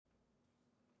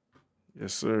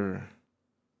Yes, sir.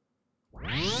 The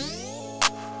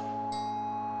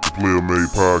Player Made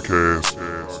Podcast.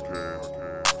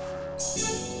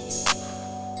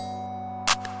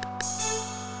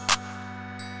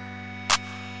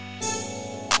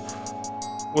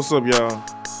 What's up, y'all?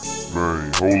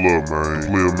 Man, hold up, man.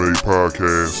 Player Made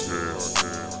Podcast.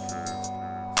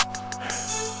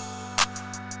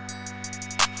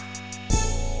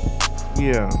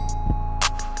 Yeah.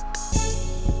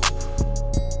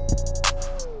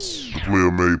 The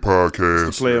Player Made Podcast.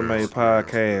 It's the Player Made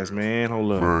Podcast, man.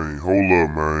 Hold up. Man, hold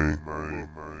up, man.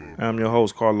 I'm your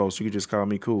host, Carlos. You can just call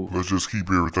me Cool. Let's just keep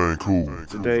everything cool.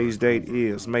 Today's date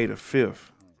is May the 5th.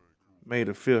 May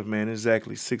the 5th, man.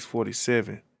 Exactly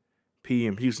 6:47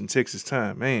 p.m. Houston, Texas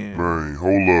time, man. Man,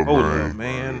 hold up, Hold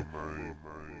man. up, man.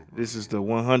 This is the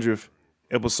 100th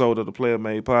episode of the Player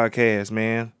Made Podcast,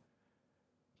 man.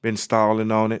 Been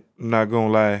stalling on it. I'm not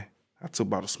gonna lie. I took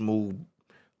about a smooth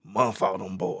month out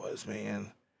on boys,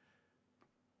 man.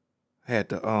 Had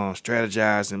to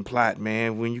strategize and plot,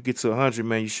 man. When you get to 100,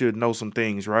 man, you should know some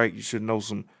things, right? You should know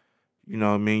some, you know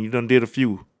what I mean? You done did a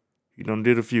few.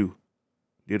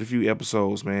 Did a few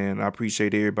episodes, man. I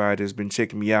appreciate everybody that's been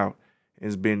checking me out and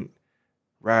has been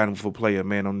riding for Player,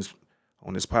 man, on this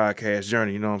podcast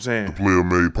journey, you know what I'm saying? The Player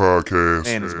Made Podcast.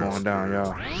 Man, it's going down,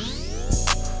 y'all.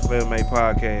 Player Made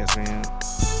Podcast, man.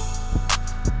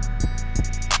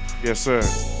 Yes, sir.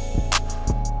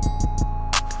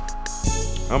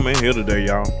 I'm in here today,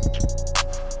 y'all.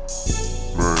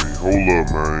 Man, hold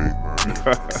up, man.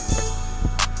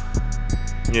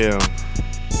 Yeah.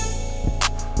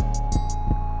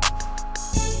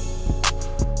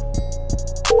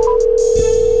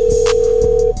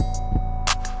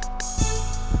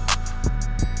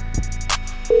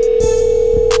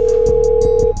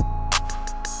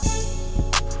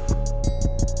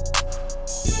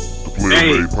 The Player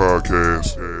Made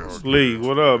Podcast. Lee,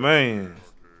 what up, man?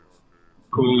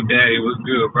 Cool day. What's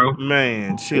good, bro?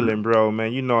 Man, chilling, bro,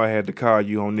 man. You know I had to call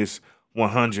you on this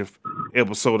 100th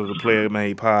episode of the Player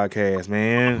Made Podcast,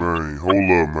 man. Man, hold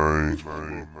up, man.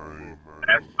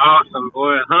 That's awesome,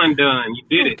 boy. Done. You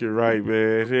did it. You're right,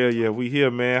 man. Hell yeah, we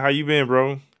here, man. How you been,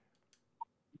 bro? Shit,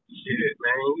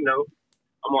 man. You know,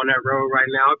 I'm on that road right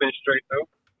now. I've been straight, though.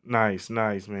 Nice,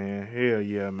 man. Hell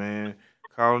yeah, man.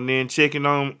 Calling in, checking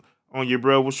on you,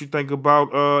 bro. What you think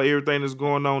about everything that's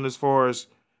going on as far as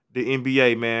the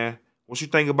NBA, man? What you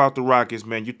think about the Rockets,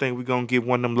 man? You think we gonna get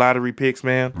one of them lottery picks,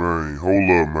 man? Man,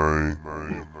 hold up, man.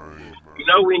 You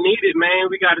know, we need it, man.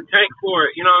 We got a tank for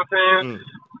it. You know what I'm saying?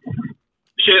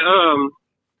 Shit, I'm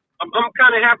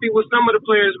kind of happy with some of the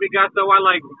players we got, though. I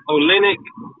like Olynyk.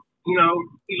 You know,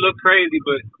 he looked crazy,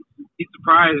 but he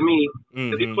surprised me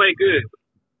because he played good.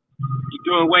 He's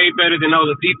doing way better than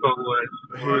Oladipo was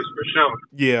for sure.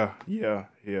 Yeah.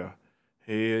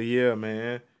 Hell yeah,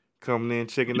 man. Coming in,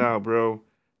 checking out, bro.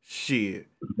 Shit.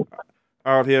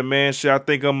 Out here, man. Shit, I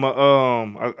think I'm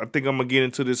gonna get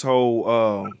into this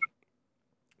whole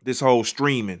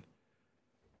streaming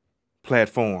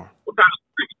platform. What kind of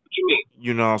streak? What you mean?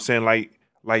 You know what I'm saying?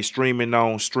 Like streaming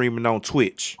on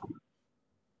Twitch.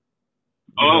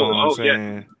 You know what I'm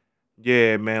saying?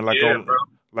 Yeah, man.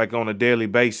 Like on a daily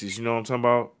basis. You know what I'm talking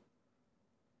about?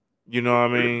 You know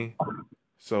what I mean?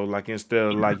 So like instead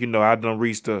of like, you know, I done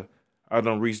reached the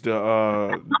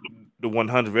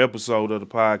 100th episode of the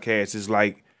podcast. It's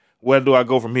like, where do I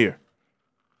go from here?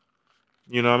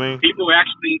 You know what I mean? People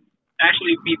actually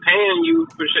be paying you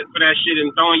for that shit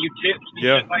and throwing you tips and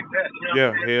shit like that. You know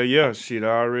Yeah, hell yeah. Shit, I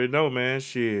already know, man.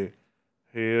 Shit.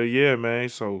 Hell yeah, man.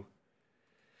 So,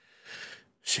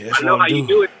 shit, that's I know what I'm how doing. you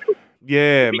do it, too.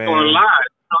 Yeah, Be man. going live.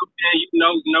 You know what I'm saying? You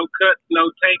know, no cuts, no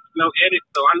takes, no edits.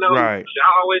 So I know. Right. I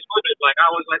always wondered, I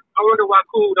wonder why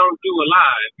Cool don't do a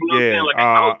live. You know what I'm saying? Like,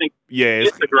 I don't think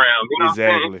Instagram. You know what I'm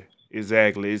saying?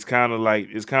 Exactly. It's kind of like,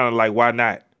 why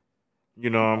not? You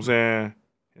know what I'm saying?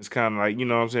 It's kind of like, you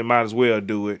know what I'm saying? Might as well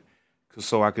do it.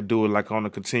 So I could do it like on a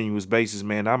continuous basis,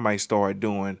 man. We might start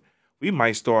doing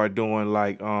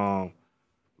like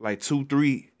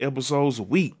 2-3 episodes a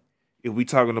week. If we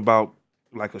talking about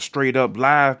like a straight up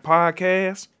live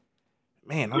podcast,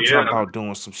 man, I'm talking about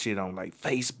doing some shit on like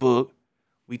Facebook.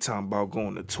 We talking about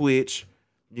going to Twitch.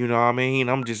 You know what I mean?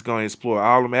 I'm just going to explore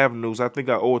all them avenues. I think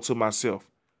I owe it to myself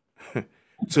to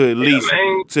at least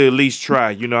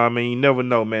try. You know what I mean? You never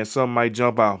know, man. Something might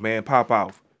jump out, man. Pop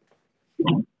off.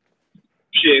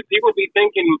 Shit, people be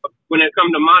thinking when it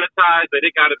come to monetize that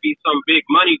it got to be some big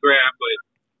money grab, but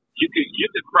you could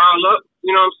crawl up.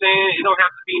 You know what I'm saying? It don't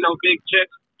have to be no big checks.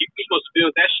 You supposed to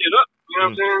build that shit up. You know what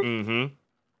I'm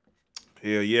saying?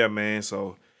 Hell yeah, man.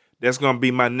 So that's gonna be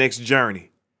my next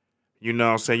journey. You know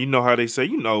what I'm saying? You know how they say,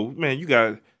 you know, man, you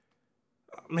got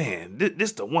man,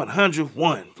 this the 100th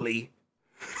one, Flea.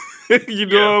 You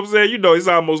know what I'm saying? You know, it's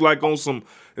almost like on some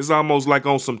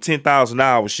 10,000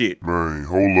 hour shit. Man,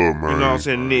 hold up, man. You know what I'm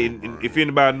saying? If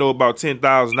anybody know about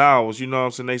 10,000 hours, you know what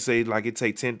I'm saying? They say like it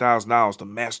take 10,000 hours to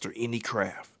master any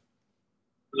craft.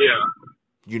 Yeah.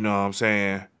 You know what I'm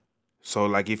saying? So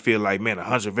like it feel like, man,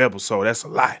 100th episode, that's a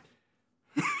lot.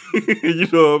 You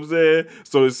know what I'm saying?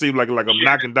 So it seems like I'm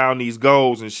knocking down these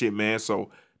goals and shit, man. So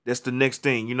that's the next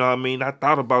thing. You know what I mean? I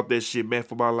thought about that shit, man,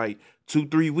 for about like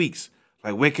 2-3 weeks.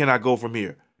 Like, where can I go from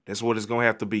here? That's what it's gonna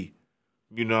have to be.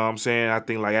 You know what I'm saying? I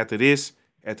think like after this,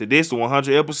 the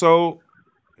 100th episode,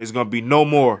 it's gonna be no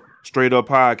more straight up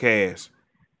podcast.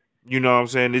 You know what I'm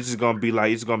saying? It's gonna be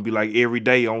like every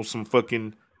day on some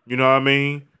fucking, you know what I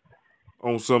mean?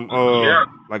 On some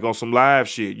like on some live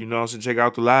shit. You know what I'm saying? Check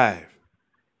out the live.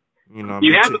 You know what I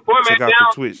mean? You have the format check out down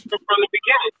the Twitch from the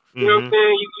beginning. You know what I'm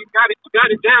saying? You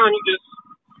got it down. You just,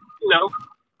 you know,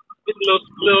 it's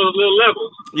little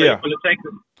levels. Yeah. You're gonna take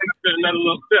another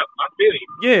little step. I feel you.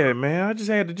 Yeah, man. I just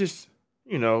had to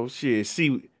you know, shit,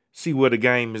 see where the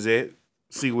game is at,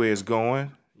 see where it's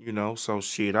going. You know, so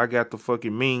shit, I got the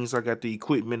fucking means, I got the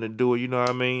equipment to do it. You know what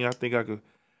I mean? I think I could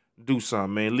do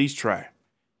something, man. At least try.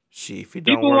 Shit, if it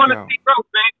don't People work want to out. see growth,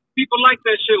 man. People like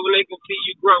that shit when they can see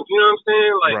you grow. You know what I'm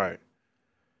saying? Like, Right.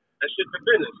 that shit's the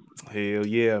business. Hell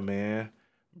yeah, man.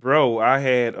 Bro, I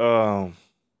had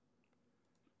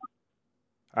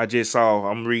I just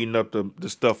saw, I'm reading up the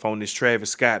stuff on this Travis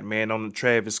Scott, man, on the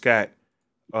Travis Scott,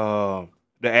 the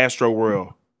Astro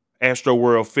World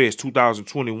Fest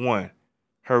 2021.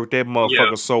 Heard that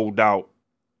motherfucker sold out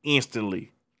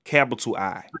instantly. Capital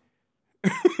I. I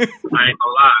ain't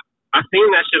gonna lie. I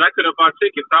seen that shit. I could have bought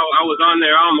tickets. I was on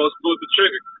there. I almost pulled the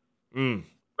trigger.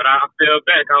 But I fell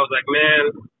back. I was like,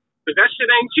 man, because that shit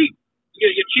ain't cheap.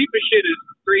 Your cheapest shit is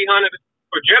 $300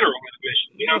 for general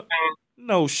admission. You know what I'm saying?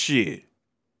 No shit.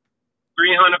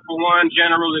 $300 for one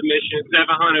general admission,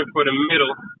 $700 for the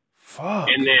middle. Fuck.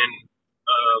 And then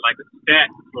like a stat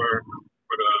for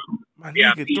the my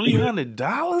nigga,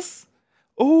 $300?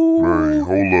 Ooh. Man, hold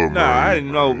up, man. Nah, I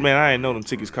didn't know, man. I didn't know them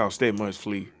tickets cost that much,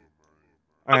 Flea.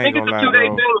 I ain't think gonna it's a lie, 2-day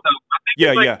bro. thing, though. I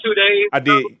think it's like 2 days. I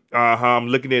did. I'm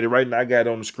looking at it right now. I got it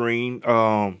on the screen.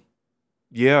 What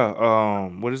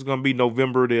is it gonna be?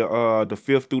 November the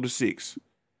 5th through the 6th.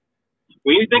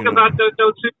 When you think about those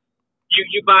two,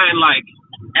 you buying like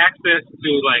access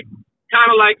to like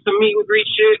kind of like some meet and greet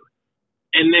shit,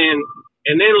 and then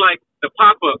like the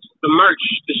pop-ups, the merch,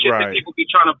 the shit that people be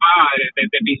trying to buy that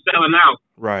they be selling out.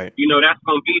 Right. You know, that's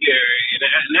gonna be there,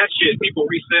 and that shit, people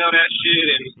resell that shit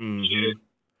and shit.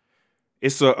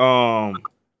 It's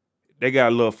they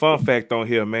got a little fun fact on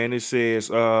here, man. It says,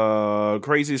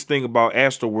 craziest thing about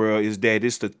Astroworld is that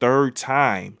it's the third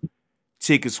time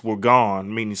tickets were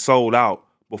gone, meaning sold out,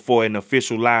 before an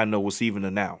official lineup was even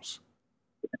announced.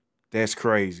 That's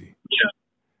crazy. Yeah.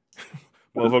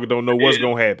 Motherfucker don't know what's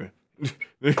gonna happen.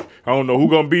 I don't know who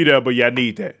gonna be there, but yeah, I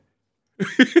need that.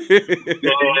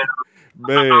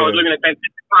 Man. I was looking at that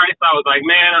price. I was like,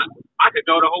 man, I could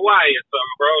go to Hawaii or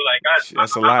something, bro. Like,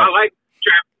 that's a lot. I like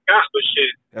Travis Scott, but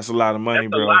shit. That's a lot of money, that's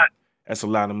bro. That's a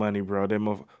lot of money, bro.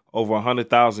 Over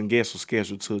 100,000 guests were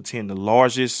scheduled to attend the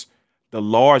largest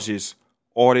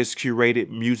artist curated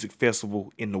music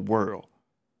festival in the world.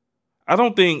 I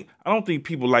don't think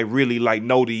people like really like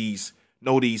know these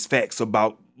facts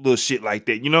about little shit like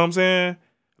that. You know what I'm saying?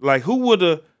 Like, who would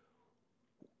have?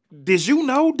 Did you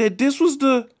know that this was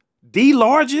the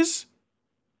largest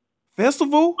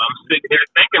festival? I'm sitting here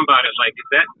thinking about it. Like, is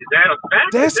that a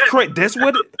fact? That's crazy. That's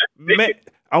what. Man,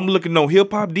 I'm looking on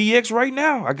Hip Hop DX right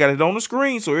now. I got it on the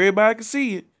screen so everybody can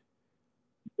see it.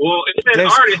 Well, it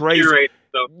says artist curated.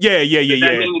 So Yeah.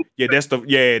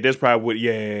 That's probably what.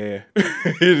 Yeah,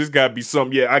 it's got to be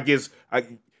something. Yeah, I guess.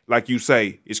 Like you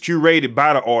say, it's curated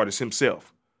by the artist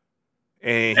himself,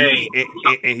 and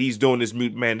he's doing this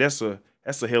mute. Man, that's a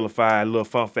hellified little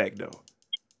fun fact though.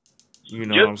 You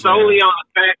know, just solely on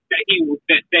the fact that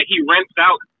he rents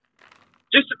out,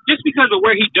 just because of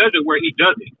where he does it,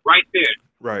 right there,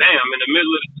 right, damn, in the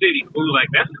middle of the city. Who's like,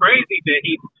 that's crazy that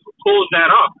he pulls that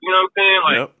off. You know what I'm saying?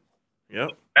 Like,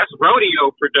 yep. That's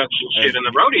rodeo production shit, and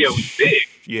the rodeo is big.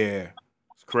 Yeah,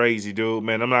 it's crazy, dude.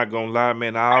 Man, I'm not gonna lie,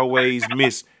 man. I always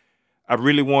miss. I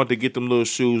really wanted to get them little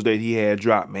shoes that he had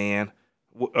dropped, man.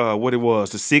 What it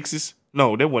was, the sixes?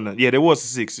 No, that wasn't. Yeah, there was the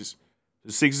sixes.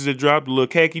 The sixes that dropped, the little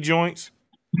khaki joints.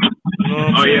 You know what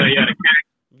I'm saying? Yeah, the khaki.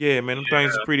 Yeah, man, them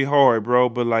things are pretty hard, bro.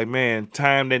 But like, man,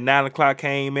 time that 9 o'clock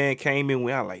came in,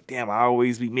 when I was like, damn, I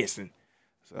always be missing.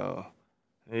 So,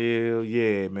 hell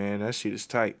yeah, man, that shit is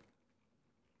tight.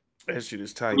 You ain't seen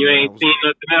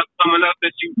nothing else coming up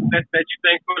that you think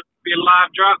be a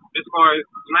live drop as far as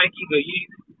Nike or Yeezy?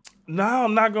 No,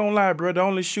 I'm not gonna lie, bro. The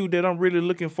only shoe that I'm really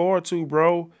looking forward to,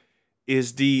 bro,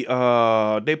 is the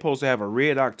they supposed to have a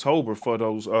red October for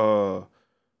those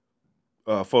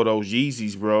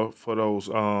Yeezys, bro. For those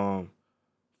for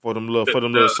them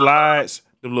little slides,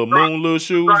 them little moon little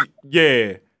shoes.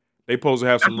 Yeah. They supposed to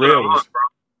have some red ones.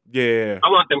 Yeah. I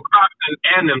want them Crocs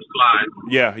and them slides.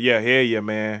 Yeah, hell yeah,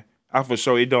 man. I for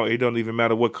sure it don't even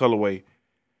matter what colorway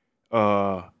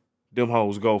them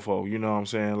hoes go for. You know what I'm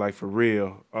saying? Like for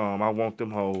real. I want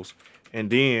them hoes. And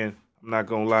then I'm not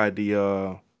gonna lie,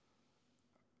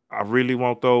 I really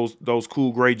want those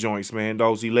cool gray joints, man.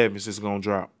 Those 11s is gonna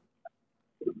drop.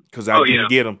 Cause I didn't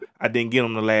get them. I didn't get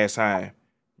them the last time.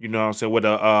 You know what I'm saying? With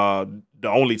the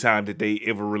only time that they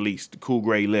ever released the cool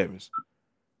gray 11s.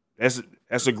 That's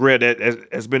a grail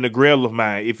that's been a grail of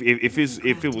mine. If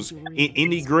it was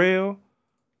any grail,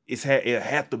 it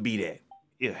have to be that.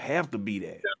 It have to be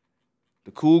that. Yeah.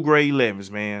 The cool gray 11s,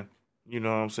 man. You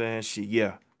know what I'm saying? Shit,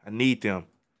 yeah. I need them.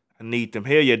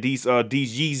 Hell yeah, these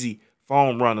Yeezy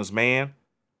foam runners, man.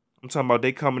 I'm talking about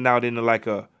they coming out in like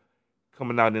a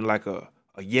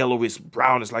yellowish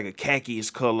brownish, like a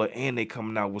khaki-ish color, and they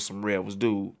coming out with some red ones,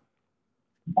 dude.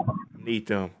 I need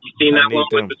them. You seen that one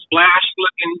with the splash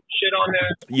looking shit on there?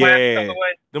 Yeah,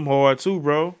 them hard too,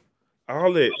 bro.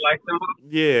 All it. I like them.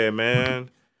 Yeah, man.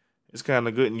 It's kind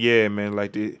of good. Yeah, man.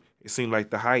 Like it seemed like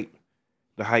the hype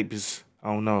is,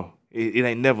 I don't know. It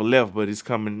ain't never left, but it's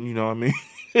coming. You know what I mean?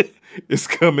 It's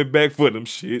coming back for them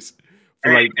shits.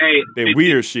 For that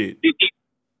weird shit.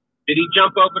 Did he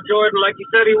jump over Jordan like he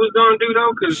said he was gonna do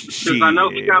though? Because I know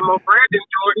he got more bread than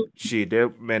Jordan. Shit,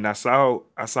 that man, I saw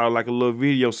like a little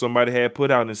video somebody had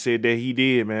put out and said that he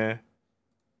did, man.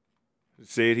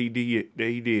 Said he did. That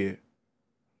he did.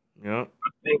 Yeah. I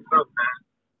think so, man.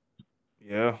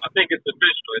 Yeah. I think it's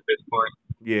official at this point.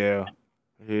 Yeah.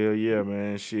 Hell yeah,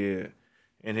 man. Shit.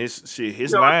 And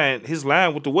his line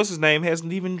with the what's his name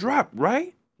hasn't even dropped,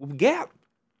 right? With Gap.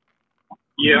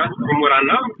 Yeah, from what I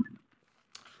know.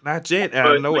 Not yet.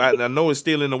 I know it's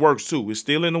still in the works too. It's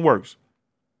still in the works.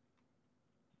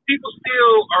 People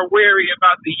still are wary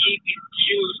about the Yeezy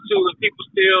shoes too, and people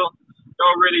still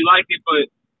don't really like it.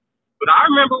 But I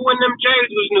remember when them J's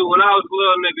was new, when I was a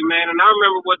little nigga, man, and I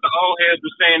remember what the old heads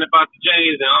were saying about the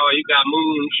J's, and you got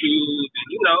moon shoes,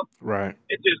 and right.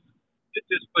 It's just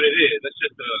what it is. It's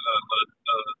just a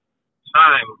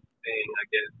time thing, I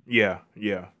guess. Yeah.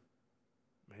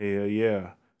 Hell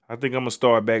yeah. I think I'm gonna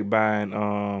start back buying.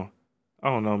 I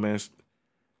don't know, man.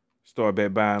 Start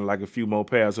back buying like a few more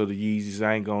pairs of the Yeezys.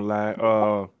 I ain't gonna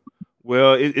lie.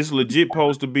 Well, it's legit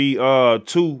supposed to be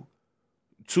two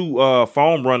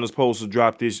foam runners supposed to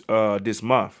drop this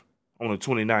month on the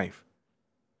 29th.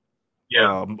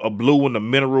 Yeah. A blue and a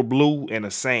mineral blue and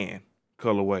a sand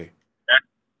colorway.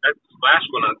 That's the splash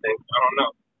one, I think. I don't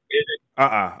know. Is it?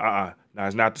 No,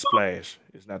 it's not the splash.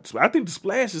 It's not the splash. I think the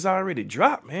splash is already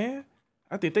dropped, man.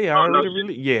 I think they already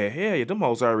released. Yeah, hell yeah, them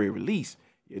hoes already released.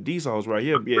 Yeah, these hoes right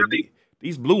here. Yeah, really?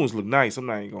 These blue ones look nice. I'm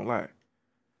not even gonna lie.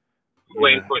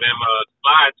 Waiting for them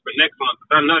slides for next month.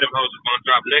 I know them hoes are gonna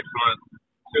drop next month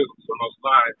too. Some more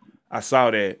slides. I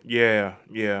saw that. Yeah.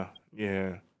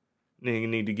 Nigga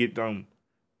need to get them.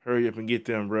 Hurry up and get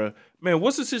them, bro. Man,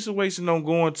 what's the situation on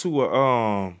going to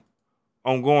a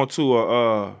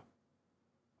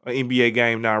NBA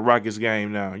game now, Rockets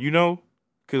game now? You know?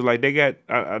 Cause like they got,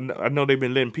 I know they've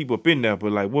been letting people up in there,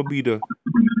 but like, what be the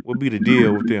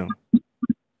deal with them?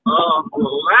 Well,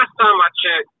 last time I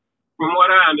checked, from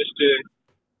what I understood,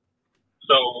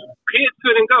 so kids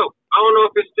couldn't go. I don't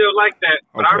know if it's still like that,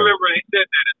 but I remember they said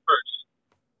that at first.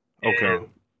 Okay.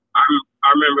 And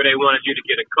I remember they wanted you to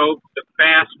get the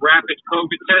fast, rapid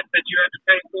COVID test that you had to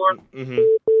pay for. Mm-hmm.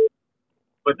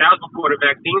 But that was before the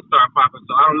vaccine started popping,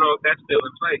 so I don't know if that's still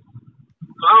in place.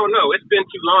 So I don't know. It's been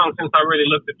too long since I really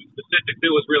looked at the specifics. It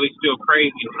was really still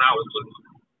crazy when I was looking.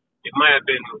 It might have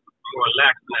been more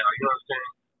lax now. You know what I'm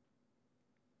saying?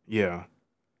 Yeah.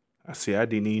 I see. I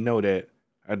didn't even know that.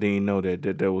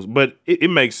 That was, but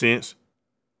it makes sense.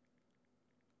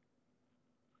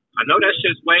 I know that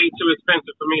shit's way too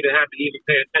expensive for me to have to even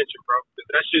pay attention, bro.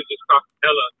 Because that shit just costs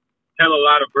hella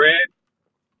lot of bread,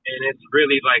 and it's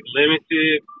really like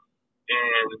limited,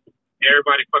 and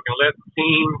everybody fucking left the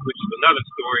team, which is another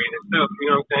story in itself.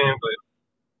 You know what I'm saying? But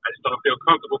I just don't feel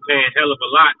comfortable paying hell of a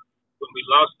lot when we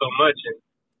lost so much,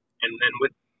 and then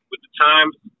with the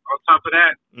times on top of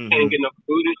that, can't get no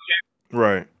food and shit.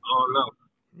 Right. I don't know.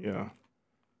 Yeah.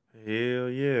 Hell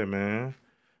yeah, man.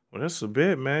 Well, that's a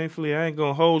bet, man. Flea, I ain't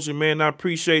gonna hold you, man. I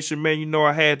appreciate you, man. You know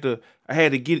I had to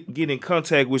get in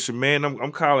contact with you, man.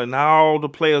 I'm calling all the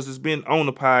players that's been on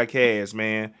the podcast,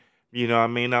 man. You know what I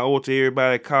mean? I owe it to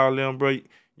everybody that called them, bro.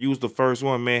 You was the first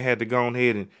one, man. Had to go on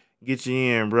ahead and get you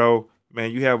in, bro.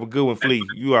 Man, you have a good one, Flea.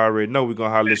 You already know we're going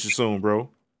to holler at you soon, bro.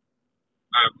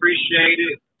 I appreciate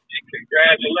it. And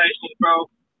congratulations, bro. I'm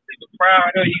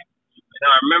proud of you. And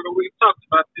I remember we talked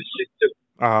about this shit, too.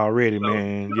 Already, so,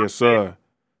 man. Yes, sir.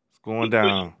 It's going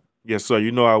down. Yes, sir.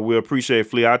 You know I will. Appreciate it,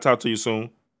 Flea. I'll talk to you soon.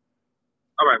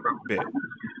 All right, bro. Bet.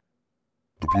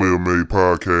 The Player Made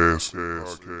Podcast.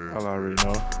 I already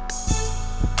know.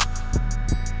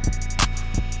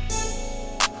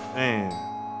 Man.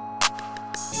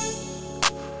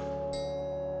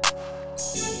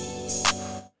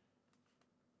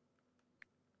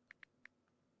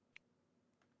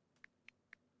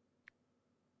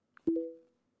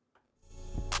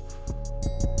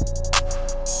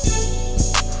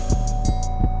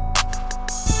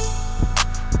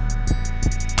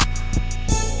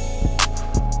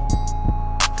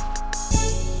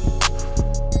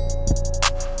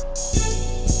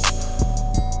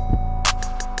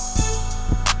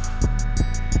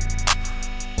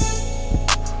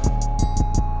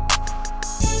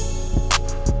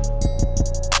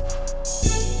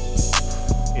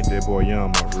 That boy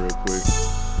Yum up real quick.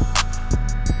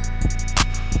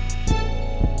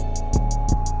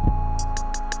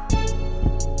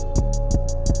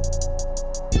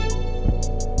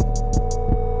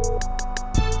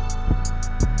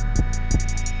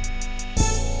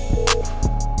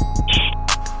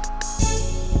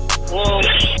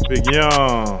 Big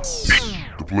Yum.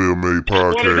 The Player Made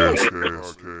Podcast.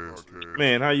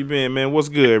 Man, how you been, man? What's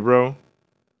good, bro?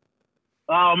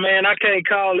 Oh, man, I can't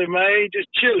call it, man. Just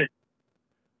chilling.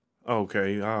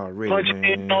 Okay, already, Punching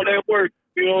man. in on that work.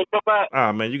 You know what I'm talking about?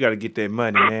 Ah, man, you got to get that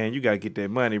money, man. You got to get that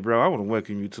money, bro. I want to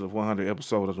welcome you to the 100th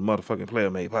episode of the motherfucking Player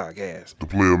Made Podcast. The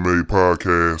Player Made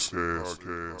Podcast.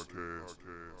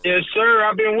 Yes, sir.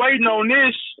 I've been waiting on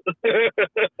this.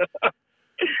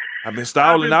 I've been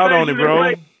stalling out on it,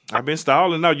 bro. I've been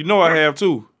stalling out. You know I have,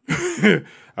 too.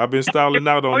 I've been stalling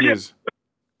out on this.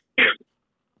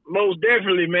 Most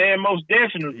definitely, man. Most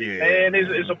definitely, man.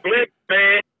 It's a blessing,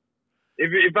 man.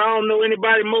 If I don't know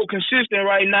anybody more consistent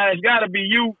right now, it's got to be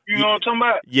you. You know what I'm talking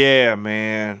about? Yeah,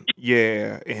 man.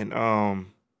 Yeah. And,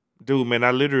 dude, man,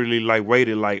 I literally,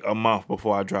 waited, a month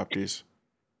before I dropped this.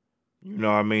 You know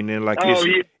what I mean? And,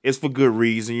 it's for good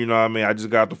reason. You know what I mean? I just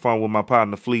got off the phone with my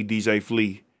partner, Flea, DJ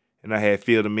Flea, and I had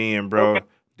filled him in, bro. Okay.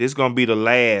 This going to be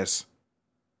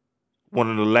one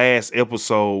of the last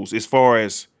episodes as far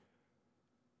as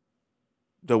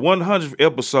the 100th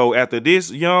episode. After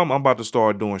this, I'm about to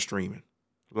start doing streaming,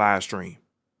 live stream.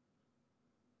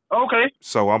 Okay.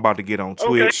 So I'm about to get on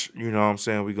Twitch. Okay. You know what I'm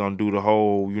saying? We're going to do the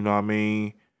whole, you know what I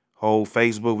mean, whole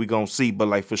Facebook. We're going to see,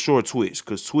 but for sure Twitch,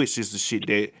 because Twitch is the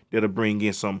shit that'll bring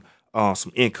in some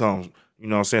income, you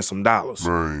know what I'm saying, some dollars.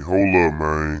 Man, hold up,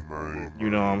 man. You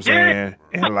know what I'm saying?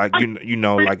 And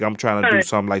I'm trying to do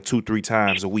something 2-3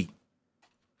 times a week.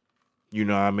 You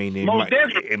know what I mean?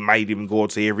 It might even go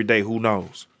up to every day. Who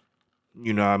knows?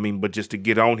 You know what I mean? But just to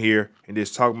get on here and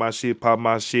just talk my shit, pop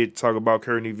my shit, talk about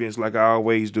current events like I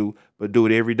always do, but do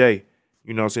it every day.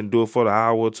 You know what I'm saying? Do it for the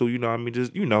hour or two. You know what I mean?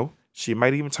 Just, shit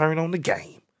might even turn on the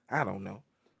game. I don't know.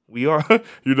 We are,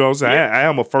 you know what I'm saying? Yeah. I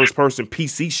am a first-person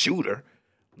PC shooter.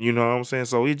 You know what I'm saying?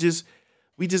 So we just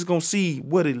going to see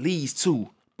what it leads to.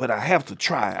 But I have to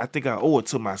try. I think I owe it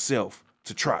to myself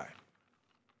to try.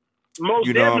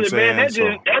 Most definitely, man.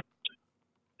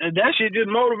 That shit just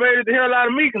motivated the hell out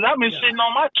of me because I've been sitting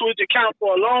on my Twitch account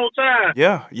for a long time.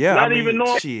 Yeah. Not even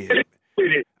knowing shit.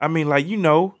 I mean,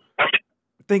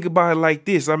 think about it like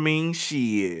this. I mean,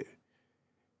 shit.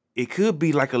 It could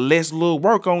be a less little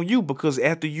work on you because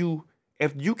after you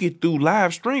get through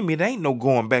live streaming, it ain't no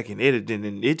going back and editing,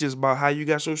 and it's just about how you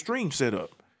got your stream set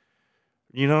up.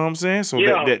 You know what I'm saying? So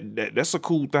that's a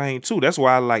cool thing too. That's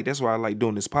why I like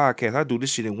doing this podcast. I do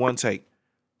this shit in one take.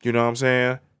 You know what I'm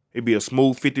saying? It'd be a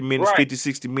smooth 50 minutes, 50,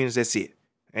 60 minutes, that's it.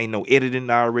 Ain't no editing.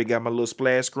 I already got my little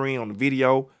splash screen on the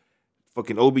video.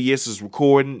 Fucking OBS is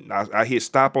recording. I hit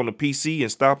stop on the PC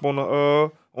and stop on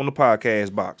the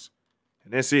podcast box.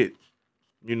 And that's it.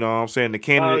 You know what I'm saying?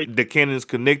 The Canon's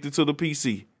connected to the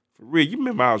PC. For real, you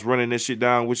remember I was running that shit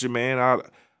down with you, man.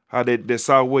 How that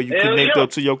software you connect up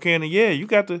to your Canon, you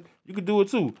can do it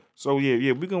too. So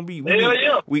we're gonna be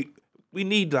we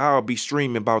need to all be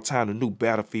streaming about time the new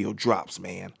Battlefield drops,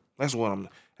 man. That's what I'm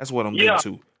getting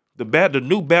to. The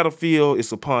new Battlefield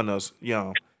is upon us,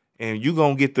 and you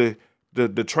gonna get the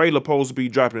trailer supposed to be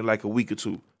dropping in a week or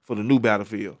two for the new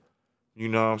Battlefield. You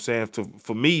know what I'm saying?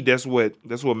 For me, that's what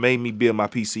made me build my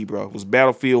PC, bro. It was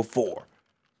Battlefield 4.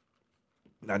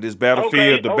 Now this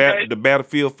Battlefield, the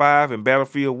Battlefield 5 and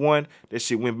Battlefield 1, that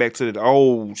shit went back to the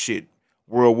old shit,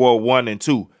 World War 1 and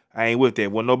 2. I ain't with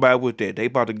that. Well, nobody with that. They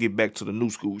about to get back to the new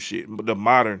school shit, the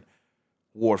modern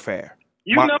warfare,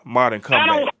 modern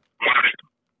combat.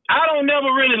 I don't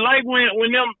never really like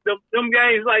when them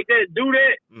games like that do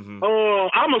that. Mm-hmm.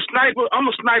 I'm a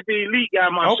sniper elite guy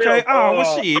myself. Okay. Oh,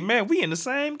 well, shit, man, we in the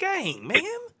same game, man.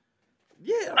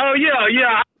 Yeah. Oh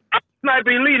yeah. I'm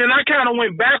sniper elite, and I kind of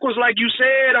went backwards, like you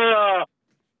said.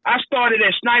 I started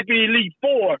at sniper elite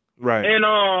 4, right? And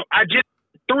I just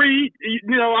 3.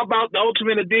 I bought the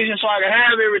Ultimate Edition so I could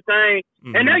have everything,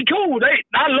 and they cool.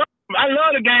 I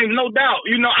love the games, no doubt.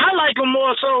 I like them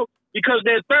more so because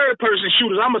they're third-person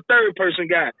shooters. I'm a third-person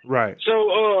guy. Right.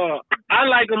 So I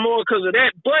like them more because of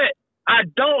that. But I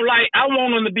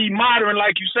want them to be modern,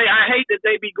 like you say. I hate that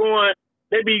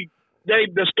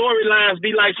the storylines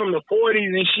be like from the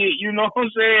 40s and shit. You know what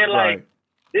I'm saying? Right. Like,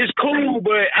 it's cool,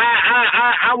 but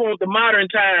I want the modern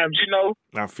times,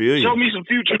 I feel you. Show me some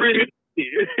futuristic.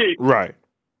 Right.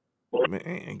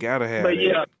 Man, gotta have but that.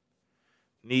 Yeah.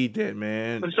 Need that,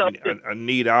 man. I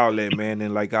need all that, man.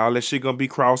 And like all that shit gonna be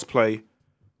cross play.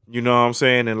 You know what I'm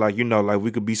saying? And like, like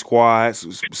we could be squads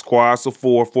of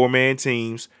 4-man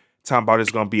teams. Talking about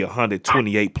it's gonna be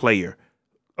 128 player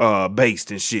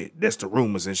based and shit. That's the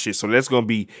rumors and shit. So that's gonna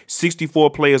be 64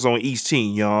 players on each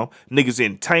team, y'all. Niggas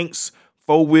in tanks,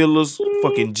 4-wheelers,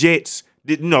 fucking jets.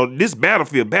 This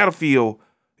Battlefield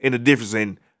and the difference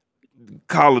in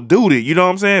Call of Duty, you know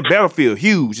what I'm saying? Battlefield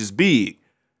huge, it's big.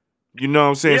 You know what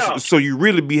I'm saying? Yeah. So you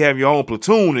really be having your own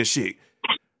platoon and shit.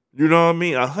 You know what I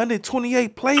mean?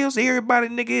 128 players, everybody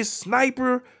nigga is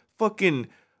sniper, fucking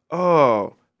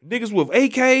niggas with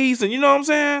AKs, and you know what I'm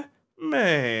saying?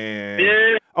 Man.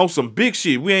 Yeah. On some big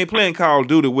shit. We ain't playing Call of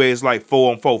Duty where it's like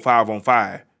 4-on-4,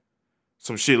 5-on-5.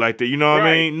 Some shit like that. You know what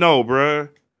I mean? No, bruh.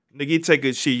 Nigga,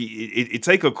 it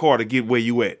take a car to get where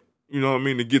you at. You know what I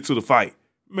mean? To get to the fight.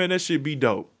 Man, that shit be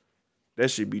dope. That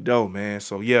should be dope, man.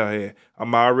 So yeah,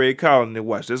 I'm already calling it.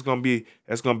 Watch, that's gonna be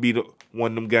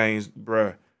one of them games,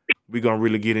 bruh. We gonna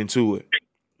really get into it,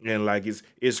 and like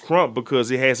it's crump because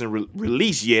it hasn't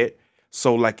released yet.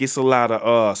 So like it's a lot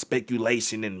of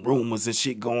speculation and rumors and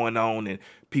shit going on, and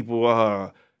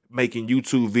people making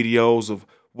YouTube videos of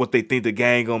what they think the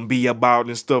game gonna be about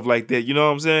and stuff like that. You know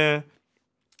what I'm saying?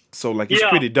 So like it's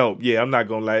pretty dope. Yeah, I'm not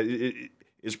gonna lie.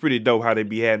 It's pretty dope how they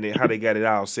be having it, how they got it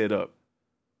all set up.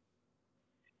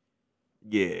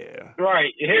 Yeah.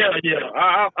 Right. Hell yeah.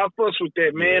 I fuss with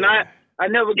that, man. Yeah. I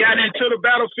never got into the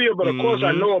Battlefield, but of course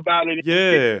I know about it.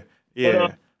 Yeah. Yeah.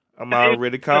 But, I'm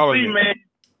already calling it. Man,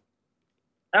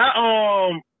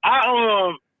 I'm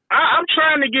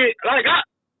trying to get like I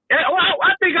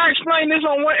think I explained this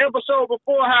on one episode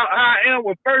before how I am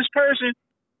with first person.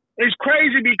 It's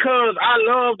crazy because I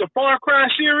love the Far Cry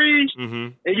series,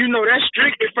 and that's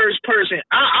strictly first person.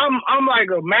 I'm like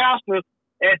a master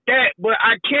at that, but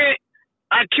I can't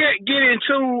get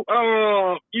into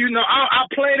I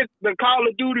play the Call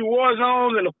of Duty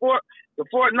Warzone and the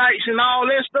Fortnites and all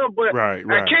that stuff, but right.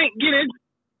 I can't get into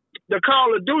the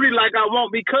Call of Duty like I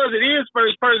want because it is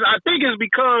first person. I think it's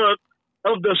because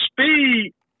of the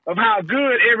speed of how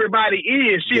good everybody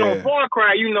is. See, on Far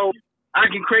Cry, I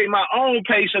can create my own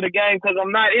pace of the game because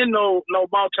I'm not in no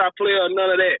multiplayer or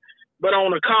none of that. But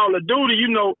on the Call of Duty,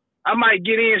 I might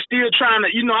get in still trying to,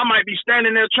 I might be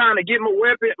standing there trying to get my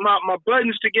weapon, my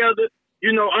buttons together,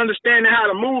 understanding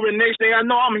how to move, and next thing I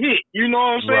know, I'm hit. You know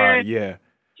what I'm saying? Right, yeah.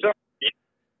 So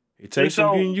it takes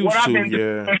some getting used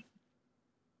to,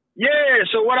 Yeah,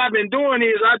 so what I've been doing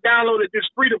is I downloaded this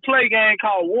free-to-play game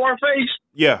called Warface.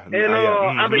 Yeah. And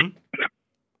I've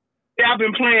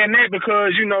been playing that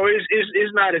because,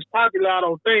 it's not as popular, I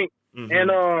don't think.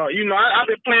 And I've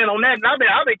been playing on that, and I've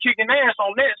been kicking ass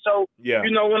on that. So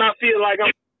when I feel like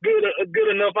I'm good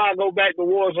enough, I'll go back to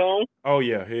Warzone. Oh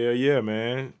yeah, hell yeah,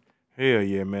 man.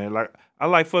 Like I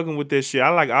like fucking with that shit. I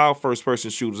like all first person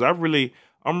shooters. I'm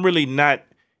really not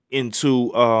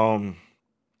into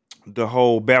the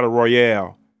whole battle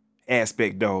royale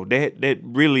aspect though. That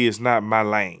really is not my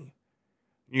lane.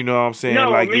 You know what I'm saying?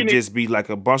 No, it just be like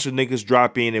a bunch of niggas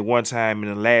drop in at one time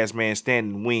and the last man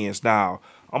standing wins. Now,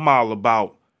 I'm all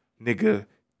about, nigga,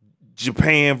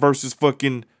 Japan versus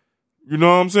fucking, you know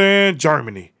what I'm saying?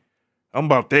 Germany. I'm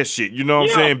about that shit. You know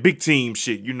what I'm saying? Big team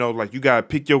shit. Like you gotta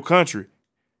pick your country.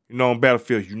 On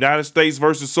Battlefield. United States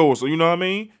versus so you know what I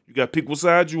mean? You gotta pick what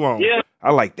side you on. Yeah.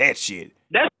 I like that shit.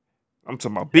 I'm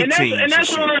talking about big teams. And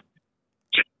that's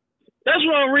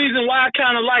one reason why I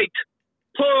kind of liked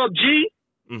PUBG.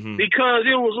 Because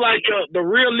it was like the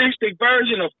realistic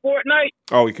version of Fortnite.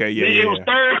 Oh, okay, yeah. It was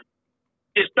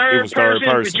third person,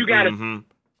 but you gotta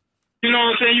you know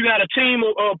what I'm saying, you got a team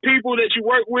of people that you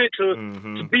work with to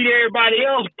beat everybody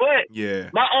else. But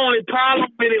my only problem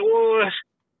with it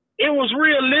was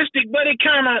realistic, but it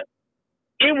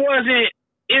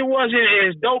wasn't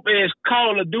as dope as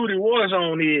Call of Duty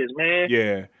Warzone is, man.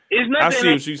 Yeah. It's nothing. I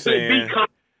see what you're saying.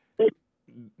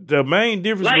 The main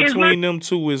difference between them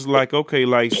two is like, okay,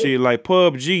 like shit, like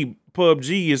PUBG.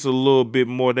 PUBG is a little bit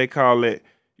more, they call it,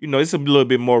 you know, it's a little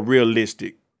bit more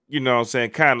realistic. You know what I'm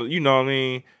saying? Kind of, you know what I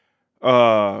mean?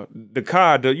 The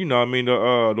COD, you know what I mean? The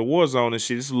Warzone and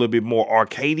shit, it's a little bit more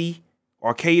arcadish.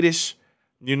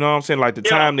 You know what I'm saying? Like the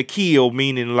time to kill,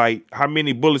 meaning like how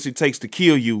many bullets it takes to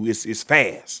kill you is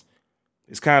fast.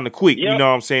 It's kind of quick, you know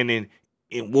what I'm saying,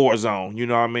 in Warzone. You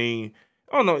know what I mean?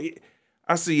 I don't know.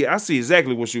 I see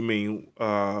exactly what you mean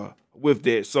with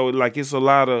that. So like it's a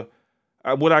lot of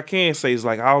what I can say is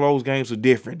like all those games are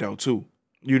different though too.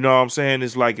 You know what I'm saying?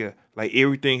 It's like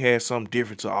everything has something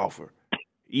different to offer.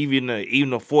 Even the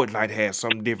Fortnite has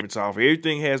something different to offer.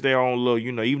 Everything has their own little,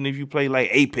 you know, even if you play like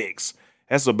Apex,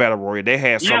 that's a battle royale. They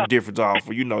have something different to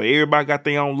offer. You know, everybody got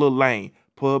their own little lane.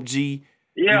 PUBG,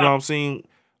 you know what I'm saying?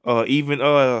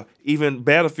 Even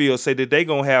Battlefield say that they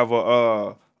gonna have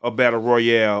a battle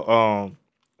royale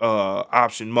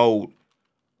option mode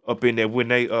up in there when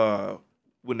they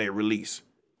release.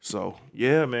 So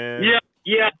yeah, man.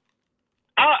 Yeah.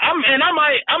 I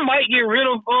might get rid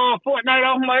of Fortnite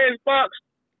off my Xbox.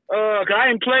 Cause I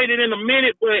ain't played it in a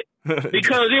minute, but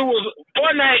because it was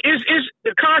Fortnite, it's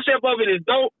the concept of it is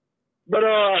dope. But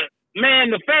man,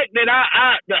 the fact that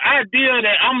the idea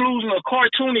that I'm losing a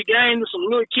cartoony game to some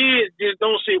little kids just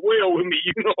don't sit well with me.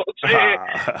 You know what I'm saying?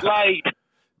 Like,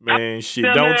 man, shit,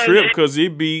 don't trip, cause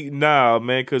it be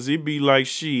like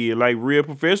shit, like real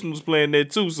professionals playing that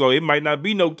too. So it might not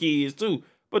be no kids too.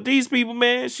 But these people,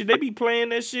 man, shit, they be playing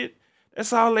that shit.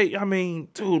 That's all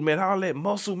dude, man, all that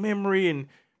muscle memory and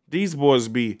these boys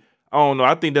be, I don't know.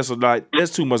 I think that's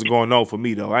too much going on for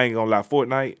me though. I ain't gonna lie,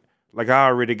 Fortnite. Like I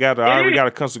already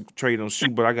gotta concentrate on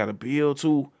shoot, but I gotta build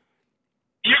too.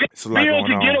 It's a lot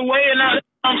going on. Get away, and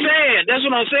I'm saying that's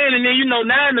what I'm saying. And then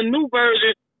now in the new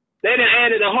version, they done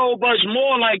added a whole bunch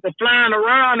more, like the flying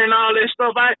around and all that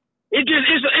stuff. And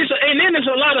then there's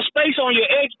a lot of space on your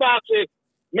Xbox. And,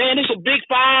 man, it's a big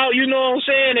file. You know what I'm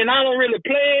saying? And I don't really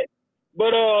play it,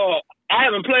 but I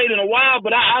haven't played in a while.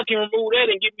 But I can remove that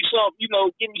and give me something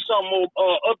more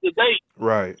up to date.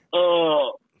 Right.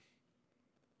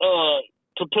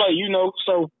 To play,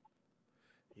 So.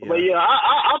 Yeah. But yeah,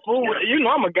 I fool with it.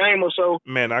 I'm a gamer, so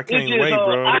man, I can't wait,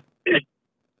 bro.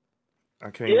 I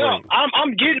can't wait.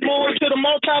 I'm getting more into the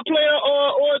multiplayer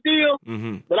ordeal,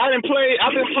 but I've been playing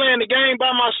the game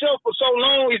by myself for so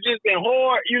long. It's just been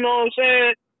hard. You know what I'm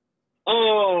saying?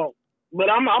 But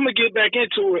I'm gonna get back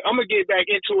into it. I'm gonna get back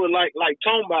into it like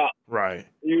talking about. Right.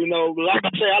 Like I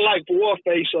say, I like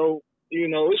Warface, so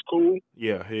it's cool.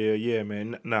 Yeah, hell yeah,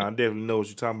 man. Nah, I definitely know what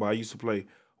you're talking about. I used to play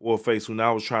Warface when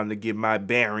I was trying to get my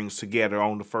bearings together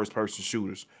on the first person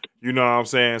shooters. You know what I'm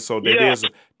saying? So that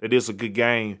is a good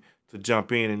game to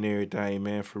jump in and everything,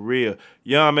 man, for real.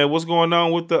 Yeah, man, what's going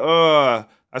on with the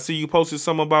I see you posted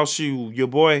something about your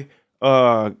boy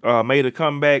made a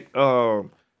comeback,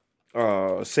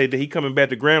 said that he coming back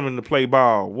to Grambling to play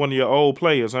ball. One of your old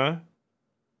players, huh?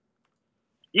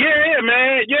 Yeah,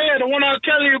 man. Yeah, the one I was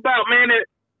telling you about, man,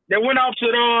 that went off to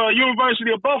the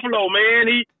University of Buffalo, man.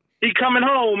 He coming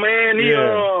home, man.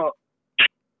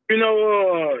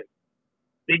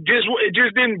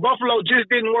 Buffalo just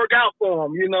didn't work out for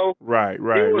him, Right.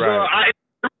 It was,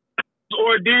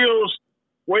 ordeals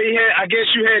where he had, I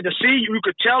guess you had to see, you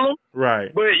could tell him.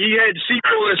 Right. But he had to see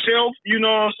for himself, you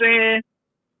know what I'm saying?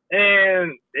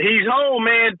 And he's home,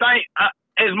 man.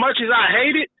 As much as I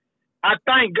hate it, I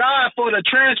thank God for the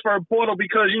transfer portal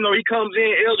because, he comes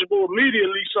in eligible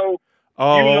immediately, so.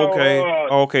 Oh, okay.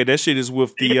 Okay, that shit is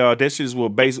with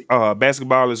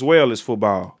basketball as well as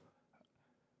football.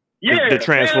 Yeah, the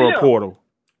transfer portal.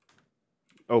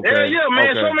 Okay. Yeah,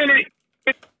 man. Okay. So many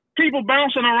people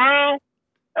bouncing around.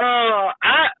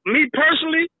 Me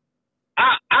personally,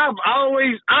 I've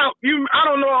always, I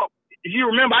don't know if you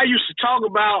remember, I used to talk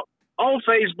about on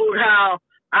Facebook how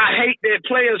I hate that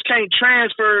players can't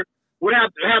transfer, would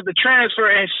have to transfer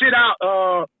and sit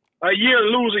out a year,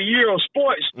 lose a year of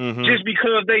sports just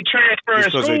because they transfer.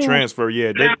 Just because they transfer,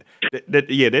 yeah.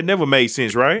 That never made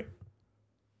sense, right?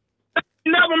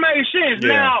 Never made sense.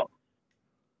 Yeah. Now,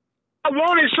 I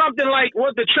wanted something like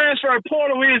what the transfer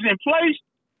portal is in place,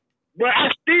 but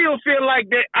I still feel like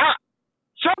that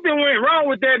something went wrong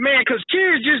with that, man, because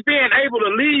kids just being able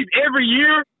to leave every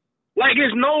year, like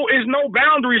it's no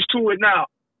boundaries to it now.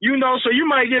 So you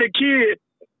might get a kid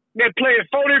that played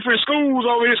 4 different schools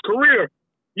over his career.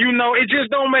 You know, it just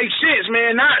don't make sense,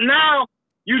 man. Now,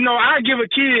 you know, I give a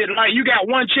kid, like, you got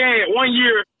one chance, 1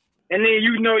 year, and then,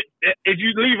 you know, if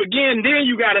you leave again, then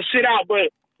you got to sit out.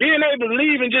 But being able to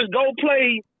leave and just go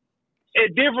play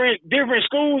at different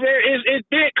schools, it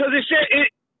did, because it said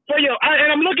it for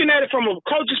and I'm looking at it from a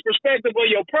coach's perspective of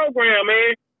your program,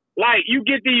 man. Like, you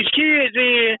get these kids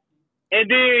in, and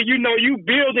then, you know, you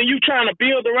build and you trying to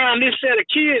build around this set of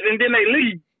kids, and then they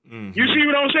leave. Mm-hmm. You see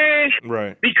what I'm saying?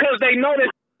 Right. Because they know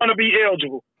they're going to be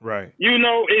eligible. Right. You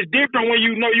know, it's different when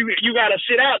you know you got to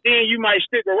sit out, then you might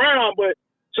stick around. But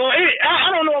so I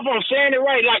don't know if I'm saying it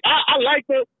right. Like, I like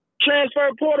the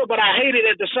transfer portal, but I hate it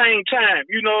at the same time.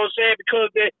 You know what I'm saying? Because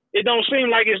it don't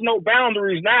seem like it's no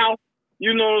boundaries now.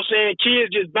 You know what I'm saying?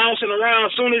 Kids just bouncing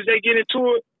around. As soon as they get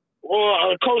into it,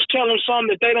 or a coach tell them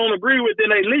something that they don't agree with, then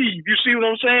they leave. You see what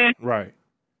I'm saying? Right.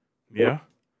 Yeah.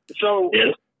 So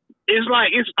it's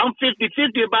like I'm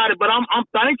 50-50 about it, but I'm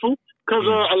thankful because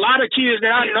a lot of kids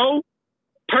that I know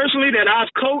personally that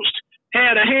I've coached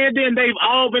had a hand in. They've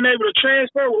all been able to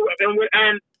transfer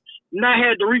and not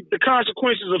had to reap the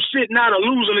consequences of sitting out or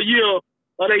losing a year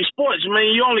of their sports.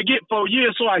 Man, you only get 4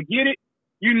 years, so I get it.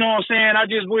 You know what I'm saying? I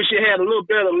just wish it had a little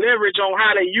better leverage on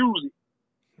how they use it.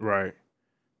 Right.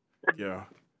 Yeah,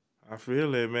 I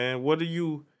feel it, man. What do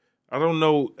you? I don't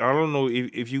know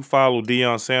if you follow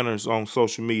Deion Sanders on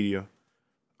social media.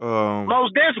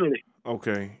 Most definitely.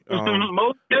 Okay.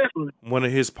 Most definitely. One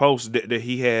of his posts that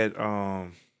he had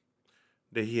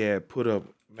put up.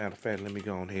 Matter of fact, let me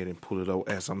go ahead and pull it up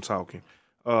as I'm talking.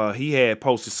 He had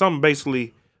posted something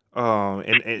basically,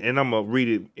 and I'm gonna read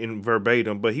it in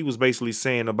verbatim. But he was basically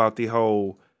saying about the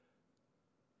whole,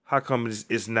 how come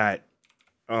it's not.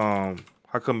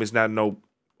 How come it's not no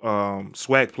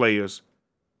SWAC players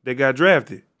that got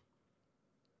drafted?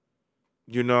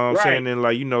 You know what I'm saying? And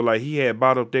like, you know, like he had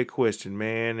brought up that question,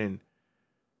 man, and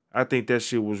I think that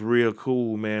shit was real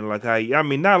cool, man. Like I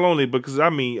mean, not only because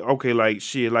okay, like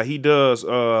shit, like he's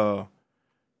a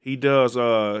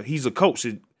coach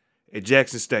at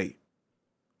Jackson State,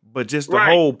 but just the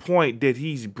whole point that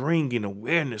he's bringing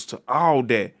awareness to all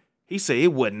that. He said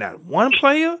it wasn't not one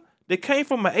player that came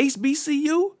from an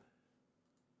HBCU.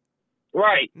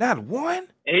 Right. Not one?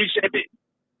 And he said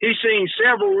he's seen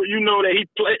several, you know, that his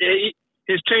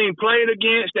team played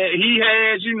against, that he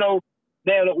has, you know,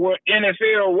 that were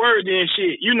NFL worthy and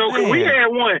shit. You know, because we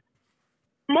had one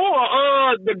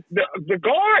more, the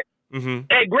guard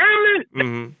at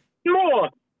Grambling,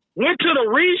 more went to the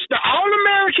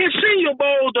All-American Senior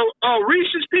Bowl, the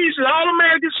Reese's Pieces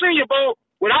All-American Senior Bowl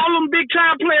with all them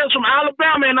big-time players from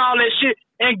Alabama and all that shit,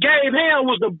 and Gabe Hale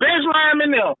was the best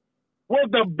lineman there. Was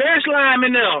the best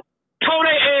lineman there. Tore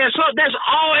their ass up. That's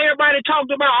all everybody talked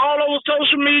about all over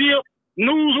social media.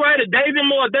 News writer David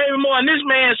Moore, and this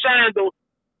man signed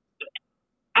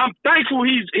I'm thankful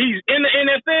he's in the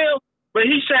NFL, but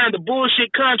he signed a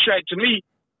bullshit contract to me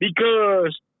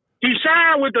because he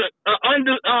signed with the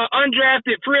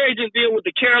undrafted free agent deal with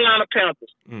the Carolina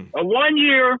Panthers. A one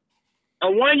year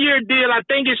deal. I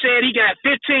think it said he got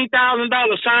 $15,000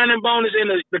 signing bonus,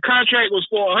 and the contract was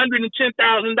for $110,000.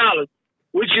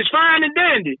 Which is fine and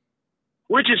dandy.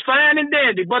 But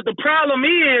the problem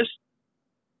is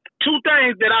two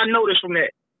things that I noticed from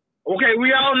that. Okay,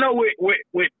 we all know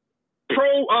with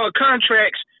pro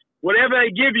contracts, whatever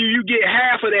they give you, you get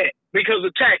half of that because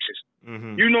of taxes.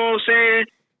 You know what I'm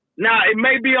saying? Now, it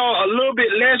may be a little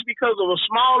bit less because of the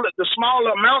smaller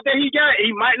amount that he got.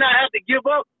 He might not have to give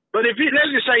up. But if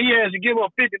let's just say he has to give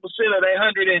up 50% of that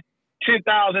 $110,000.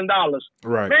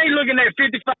 Right. Man, he's looking at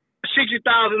 $60,000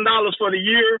 for the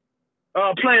year,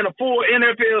 playing a full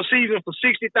NFL season for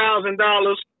 $60,000,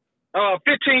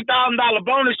 $15,000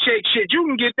 bonus check. Shit, you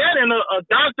can get that in a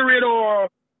doctorate or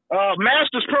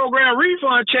master's program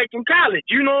refund check from college.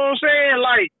 You know what I'm saying?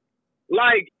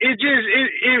 Like it just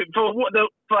for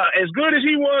as good as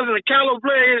he was and the caliber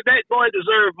player is, that boy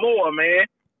deserved more, man.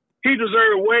 He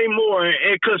deserved way more,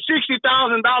 and because $60,000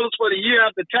 for the year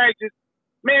after taxes.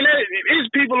 Man, there's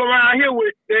people around here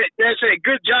with that say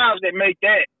good jobs that make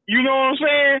that. You know what I'm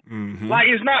saying?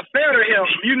 Like, it's not fair to him.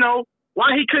 You know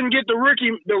why he couldn't get the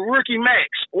rookie max,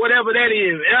 whatever that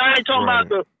is. And I ain't talking about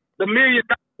the $1 million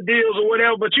deals or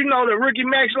whatever, but you know the rookie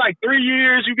max, like 3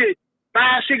 years, you get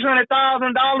 $500,000-$600,000,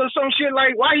 some shit.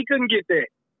 Like, why he couldn't get that?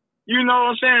 You know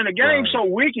what I'm saying? The game's so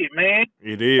wicked, man.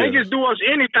 It is. They just do us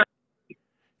anything.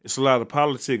 It's a lot of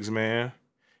politics, man.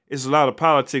 It's a lot of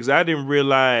politics. I didn't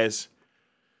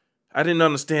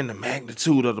understand the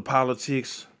magnitude of the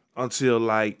politics until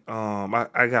like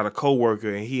I got a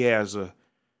coworker and he has a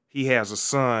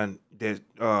son that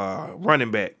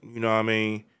running back, you know what I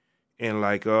mean? And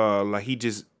like he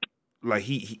just like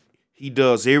he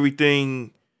does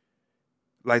everything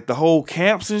like the whole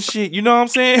camps and shit. You know what I'm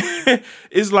saying?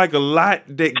 It's like a lot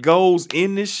that goes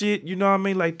in this shit. You know what I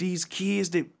mean? Like these kids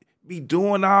that be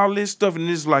doing all this stuff, and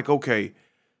it's like, okay,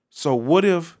 so what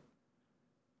if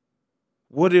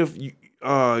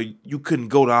you couldn't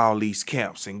go to all these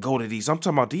camps and go to these? I'm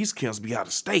talking about these camps be out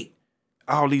of state.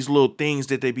 All these little things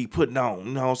that they be putting on,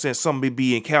 you know what I'm saying? Some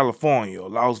be in California or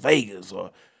Las Vegas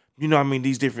or, you know what I mean,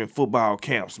 these different football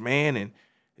camps, man. And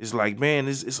it's like, man,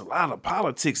 it's a lot of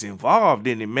politics involved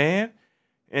in it, man.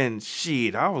 And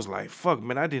shit, I was like, fuck,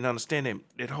 man, I didn't understand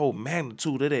that whole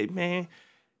magnitude of that, man.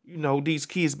 You know, these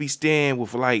kids be staying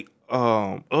with like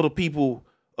other people,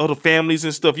 other families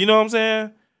and stuff, you know what I'm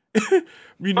saying?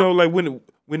 You know, like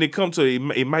when it comes to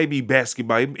it might be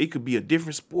basketball, it could be a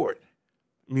different sport.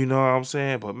 You know what I'm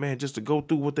saying? But man, just to go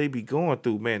through what they be going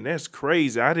through, man, that's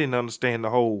crazy. I didn't understand the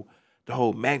whole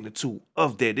magnitude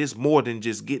of that. It's more than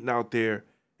just getting out there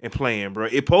and playing, bro.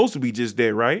 It's supposed to be just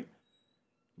that, right?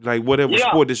 Like whatever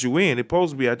sport that you in, it's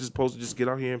supposed to be. I just supposed to just get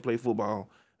out here and play football,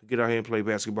 get out here and play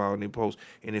basketball, and then post.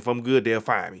 And if I'm good, they'll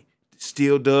fire me. It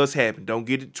still does happen. Don't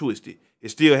get it twisted. It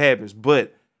still happens,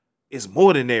 but it's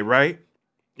more than that, right?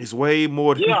 It's way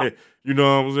more than that. You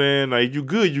know what I'm saying? Like you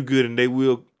good, and they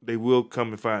will come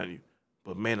and find you.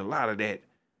 But man, a lot of that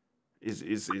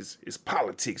is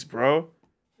politics, bro.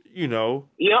 You know,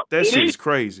 that shit is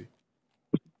crazy.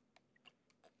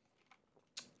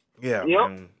 Yeah,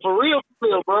 man. For real,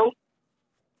 bro.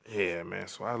 Yeah, man.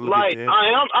 So I look like at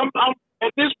that. I'm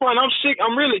at this point. I'm sick.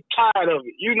 I'm really tired of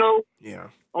it. You know. Yeah.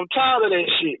 I'm tired of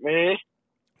that shit, man.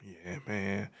 Yeah,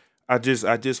 man. I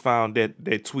just found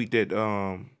that tweet that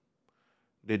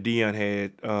Deion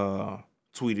had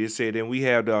tweeted. It said, "And we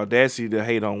have the audacity to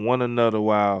hate on one another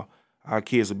while our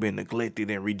kids have been neglected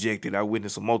and rejected. I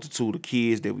witnessed a multitude of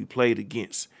kids that we played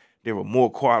against. They were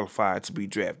more qualified to be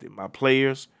drafted. My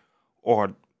players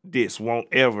or this won't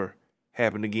ever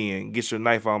happen again. Get your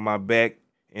knife on my back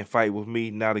and fight with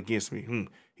me, not against me."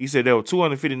 He said there were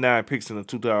 259 picks in the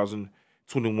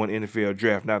 2021 NFL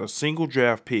draft. Not a single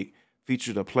draft pick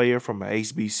featured a player from an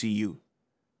HBCU.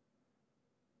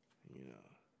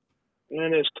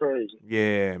 Man, that's crazy.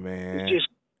 Yeah, man. It's just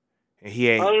and he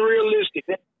had, unrealistic.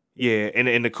 Yeah,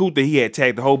 and the cool thing, he had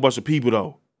tagged a whole bunch of people,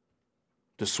 though.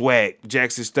 The SWAC,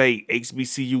 Jackson State,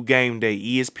 HBCU Game Day,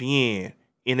 ESPN,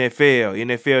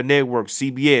 NFL Network,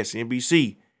 CBS,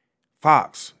 NBC,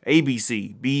 Fox,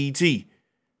 ABC, BET.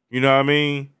 You know what I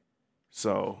mean?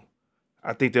 So,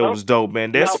 I think that was dope,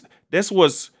 man.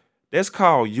 That's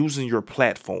called using your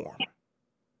platform.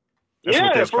 That's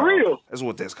what that's for called. real. That's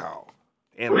what that's called.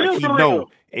 And like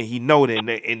he know that,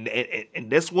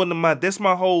 and that's that's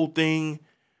my whole thing,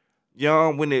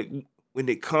 y'all. When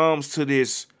it comes to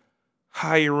this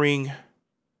hiring,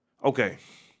 okay,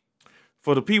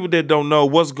 for the people that don't know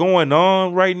what's going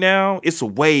on right now, it's a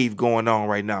wave going on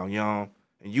right now, y'all,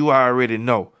 and you already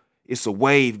know it's a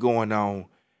wave going on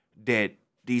that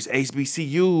these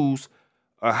HBCUs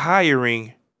are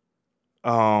hiring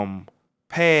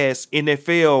past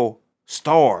NFL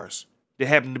stars that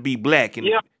happen to be black and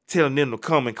telling them to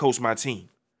come and coach my team.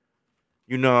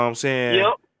 You know what I'm saying?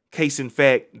 Yep. Case in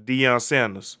fact, Deion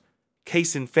Sanders.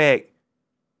 Case in fact,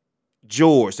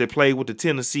 George that played with the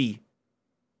Tennessee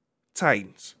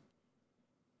Titans.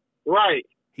 Right.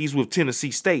 He's with Tennessee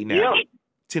State now. Yep.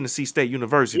 Tennessee State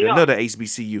University, another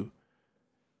HBCU. I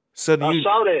saw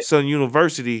that. Southern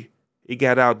University, it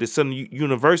got out that Southern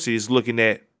University is looking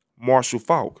at Marshall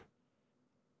Faulk.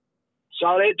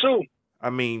 Saw that too.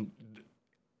 I mean,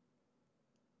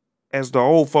 as the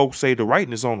old folks say, the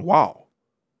writing is on the wall.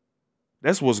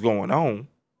 That's what's going on.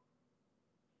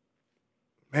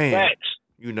 Man, Facts.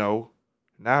 you know,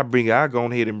 now I go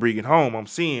ahead and bring it home. I'm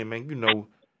seeing, man, you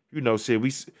know, shit, we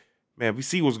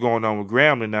see what's going on with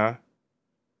Grambling now.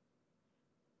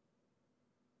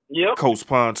 Yep. Coach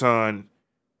Ponton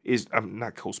is, I'm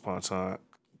not Coach Ponton.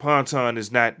 Ponton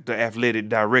is not the athletic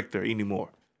director anymore.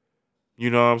 You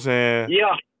know what I'm saying?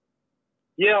 Yeah.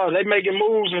 Yeah, they making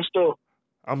moves and stuff.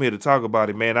 I'm here to talk about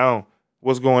it, man.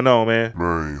 What's going on, man?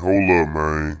 Man, hold up,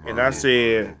 man. And I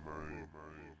said,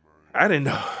 I didn't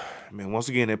know. Man, once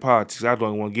again, in politics, I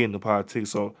don't want to get into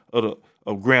politics of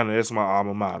Grambling. That's my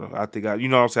alma mater. I think you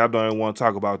know what I'm saying? I don't even want to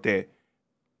talk about that.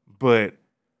 But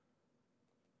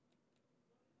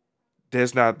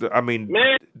that's not the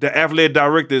athletic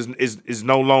director is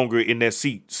no longer in that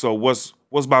seat. So what's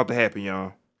about to happen,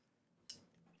 y'all?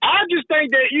 I just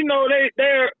think that, you know,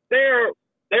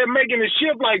 they're making a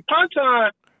shift. Like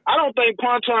Ponton, I don't think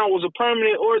Ponton was a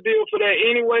permanent ordeal for that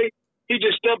anyway. He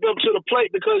just stepped up to the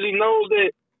plate because he knows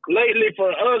that lately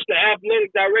for us, the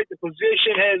athletic director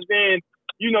position has been,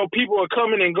 you know, people are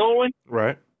coming and going.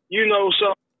 Right. You know,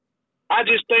 so I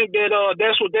just think that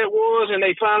that's what that was, and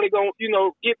they finally gonna,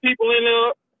 get people in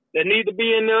there that need to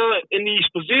be in there in these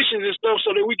positions and stuff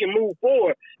so that we can move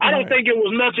forward. Right. I don't think it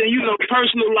was nothing,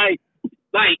 personal, like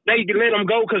they let him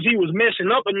go because he was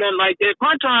messing up and nothing like that.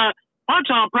 Punton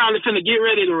probably finna get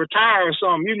ready to retire or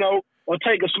something, or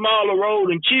take a smaller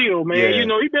road and chill, man. Yeah.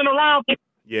 He been around for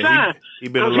time. He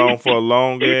been alone for a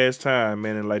long ass time,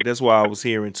 man, and like that's why I was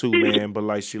hearing too, man. But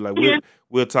like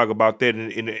we'll talk about that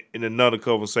in another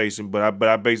conversation. But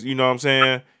I basically, you know what I'm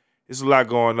saying? There's a lot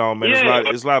going on, man. Yeah.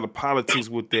 There's a lot of politics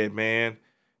with that, man.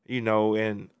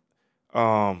 And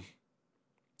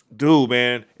dude,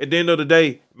 man, at the end of the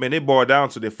day, man, it boils down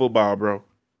to their football, bro.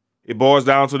 It boils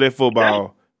down to their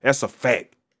football. That's a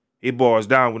fact. It boils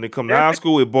down when it comes to high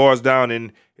school. It boils down,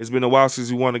 and it's been a while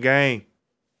since we won a game.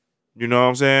 You know what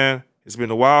I'm saying? It's been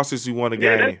a while since we won a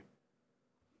game.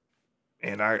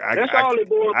 And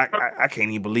I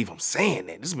can't even believe I'm saying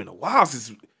that. This has been a while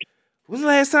since. When's the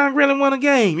last time really won a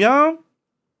game, y'all?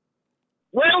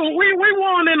 Well, we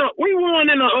won in the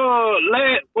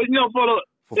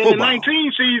for the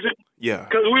 19 season. Yeah.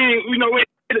 Because we in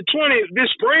the 20s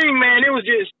this spring, man. It was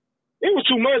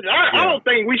too much. I don't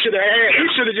think we should have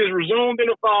just resumed in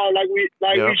the fall like we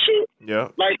should. Yeah.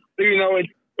 Like and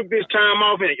took this time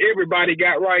off and everybody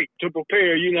got right to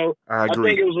prepare. I agree. I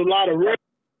think it was a lot of rushing.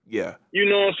 Yeah. You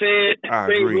know what I'm saying? I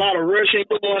think agree. It was a lot of rushing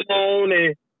going on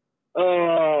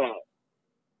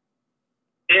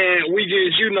and we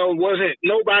just,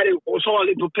 nobody was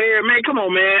hardly prepared. Man, come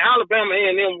on, man. Alabama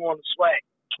A&M won the swag.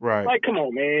 Right. Like, come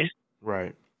on, man.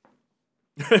 Right.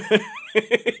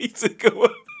 He said, come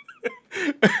on.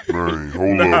 Man,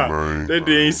 hold up, man. That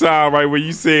didn't sound right when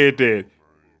you said that.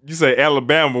 You say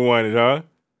Alabama won it, huh?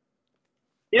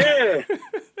 Yeah.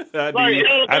 I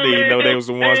didn't even know they was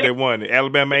the ones that won it.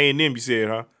 Alabama A&M, you said,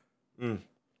 huh? Mm.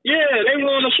 Yeah, they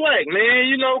won the swag,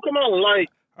 man. Come on, like.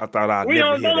 I thought I'd we never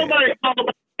don't hear know nobody that. talk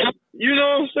about that. You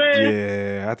know what I'm saying?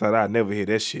 Yeah, I thought I'd never hear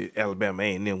that shit. Alabama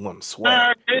A&M won the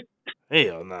swag.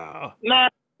 Hell no. Nah,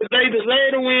 they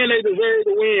deserve to win. They deserve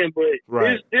to win, but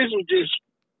right. This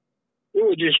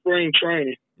was just spring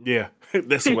training. Yeah,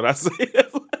 that's what I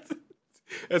said.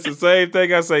 That's the same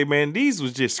thing I say, man. These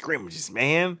was just scrimmages,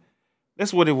 man.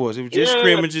 That's what it was. It was just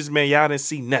scrimmages, man. Y'all didn't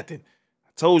see nothing.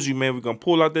 I told you, man, we're going to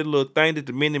pull out that little thing that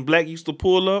the Men in Black used to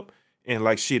pull up. And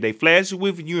like shit, they flash it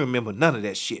with you. You remember none of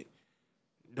that shit.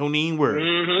 Don't even worry.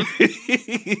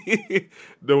 Mm-hmm.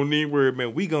 Don't even worry,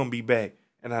 man. We gonna be back.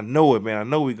 And I know it, man. I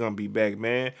know we gonna be back,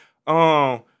 man.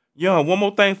 Young, one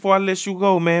more thing before I let you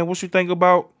go, man. What you think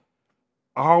about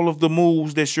all of the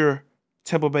moves that your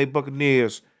Tampa Bay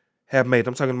Buccaneers have made?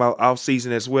 I'm talking about off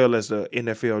season as well as the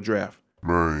NFL draft.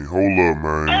 Man, hold up,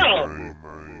 man.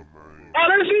 Oh,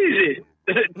 that's easy.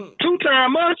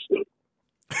 2-time us.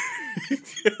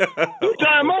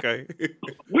 2-time us. Okay.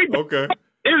 Okay.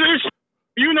 It's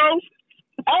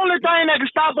only thing that can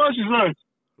stop us is us.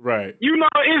 Right.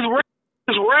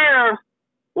 It's rare.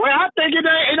 Well, I think it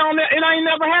ain't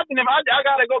never happened. If I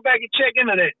gotta go back and check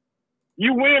into that.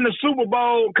 You win the Super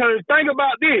Bowl, because think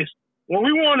about this. When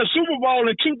we won the Super Bowl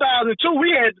in 2002,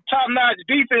 we had the top-notch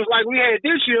defense like we had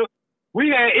this year.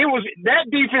 That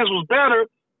defense was better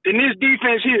than this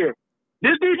defense here.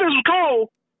 This defense was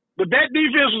cold, but that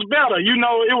defense was better.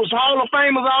 It was Hall of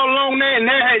Famers all along there, and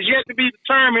that has yet to be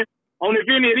determined on if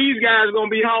any of these guys are going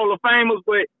to be Hall of Famers,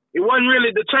 but it wasn't really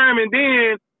determined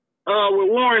then with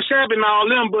Warren Sapp and all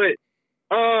them. But,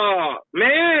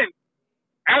 man,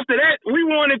 after that, we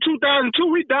won in 2002.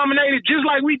 We dominated just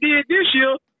like we did this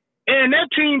year, and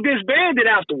that team disbanded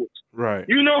afterwards. Right.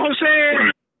 You know what I'm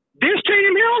saying? This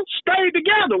team here stayed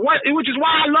together, which is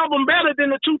why I love them better than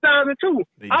the 2002.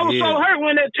 I was so hurt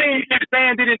when that team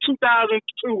disbanded in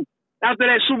 2002 after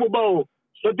that Super Bowl.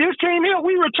 But this team here,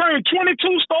 we returned 22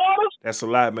 starters. That's a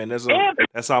lot, man.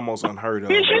 That's almost unheard of,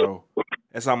 bro.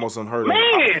 That's almost unheard of.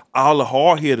 Man. All the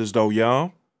hard hitters, though,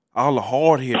 young. All the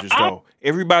hard hitters, though.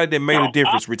 Everybody that made a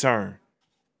difference returned.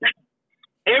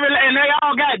 And they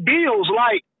all got deals,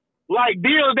 like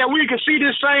deals that we could see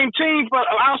this same team for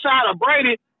outside of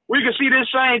Brady. We could see this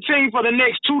same team for the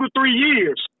next 2 to 3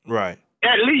 years. Right.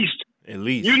 At least.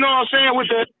 You know what I'm saying?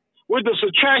 With the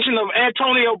subtraction of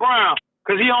Antonio Brown.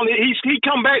 Because he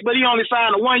come back, but he only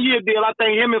signed a 1-year deal. I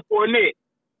think him and Fournette,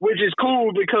 which is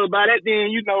cool because by that then,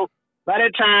 by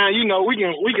that time,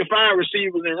 we can find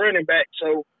receivers and running back.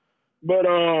 So, but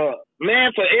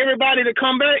man, for everybody to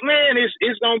come back, man,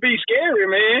 it's gonna be scary,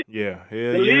 man. Yeah,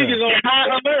 the league is on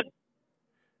high alert.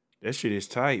 That shit is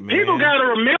tight, man. People gotta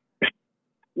remember.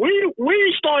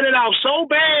 We started out so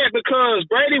bad because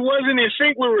Brady wasn't in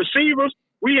sync with receivers.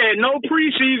 We had no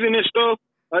preseason and stuff,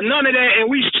 none of that.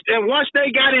 And once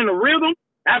they got in the rhythm,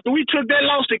 After we took that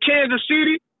loss to Kansas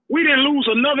City, we didn't lose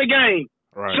another game.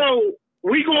 Right. So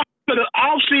we going to the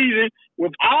off season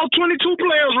with all 22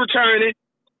 players returning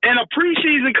and a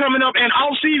preseason coming up and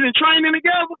off season training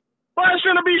together. Well, it's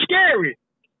gonna be scary.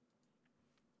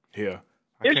 Yeah.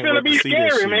 It's gonna be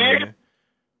scary, man.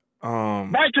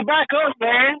 Back to back us,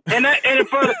 man. And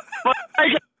for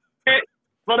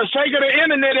the sake of the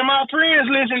internet and my friends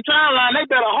listening timeline, they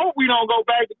better hope we don't go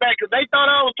back to back because they thought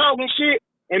I was talking shit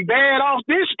and bad off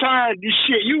this time. This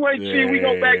shit, you wait till we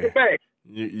go back to back.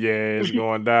 Yeah, it's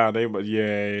going down.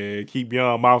 Keep your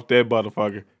arm off that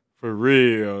motherfucker for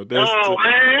real.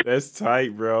 That's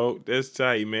tight, bro. That's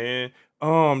tight, man.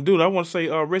 Dude, I want to say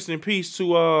rest in peace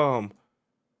to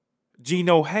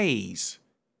Geno Hayes.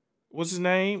 What's his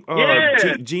name?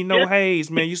 Geno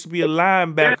Hayes, man, used to be a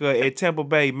linebacker at Tampa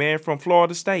Bay, man, from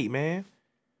Florida State, man.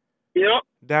 Yep.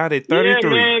 Died at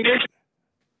 33. Yeah,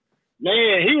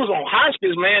 man, he was on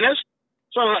hospice, man. That's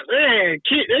so, man,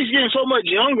 they're getting so much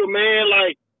younger, man.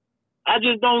 Like, I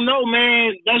just don't know,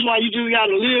 man. That's why you just got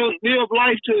to live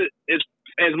life to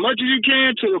as much as you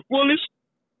can to the fullest.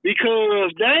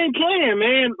 Because they ain't playing,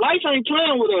 man. Life ain't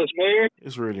playing with us, man.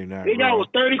 It's really not. This guy was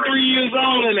 33 years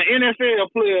old and an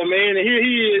NFL player, man. And here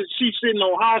he is, she's sitting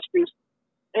on hospice.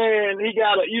 And he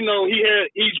got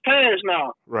he's passed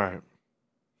now. Right.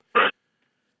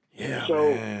 Yeah, so,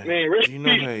 man, rest in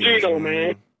peace, Geno,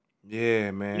 man.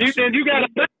 Yeah, man. You got to,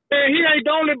 man, he ain't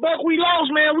the only buck we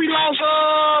lost, man. We lost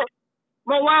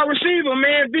my wide receiver,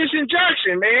 man, Vincent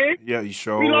Jackson, man. Yeah, you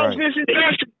sure we lost right. Vincent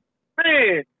Jackson,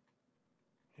 man.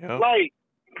 Yep. Like,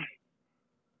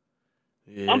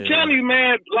 I'm telling you,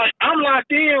 man, like, I'm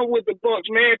locked in with the Bucs,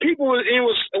 man. People, it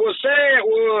was sad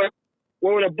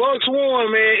when the Bucs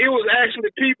won, man. It was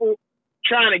actually people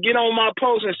trying to get on my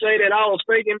post and say that I was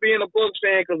faking being a Bucs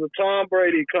fan because of Tom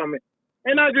Brady coming.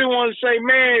 And I just want to say,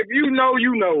 man, if you know,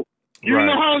 you know. You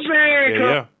know what I'm saying?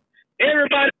 Yeah.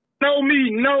 Everybody know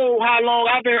me, know how long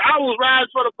I was riding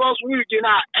for the Bucs. We were getting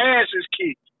our asses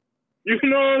kicked. You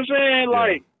know what I'm saying?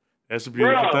 Like, that's a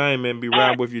beautiful thing, man. Be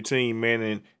riding with your team,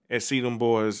 man, and see them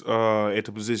boys at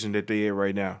the position that they at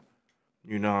right now.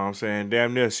 You know what I'm saying?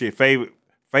 Damn near shit.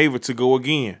 Favorite to go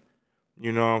again.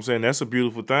 You know what I'm saying? That's a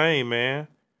beautiful thing, man.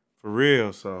 For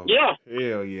real. So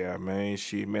hell yeah, man.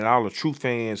 Shit, man. All the true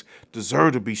fans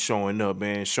deserve to be showing up,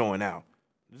 man, showing out.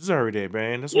 Deserve that,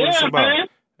 man. That's what it's about. Man.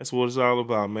 That's what it's all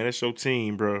about, man. That's your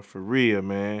team, bro. For real,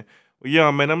 man. Well, yeah,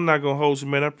 man, I'm not gonna hold you,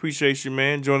 man. I appreciate you,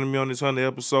 man, joining me on this 100th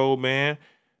episode, man.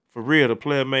 For real, the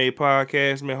Player Made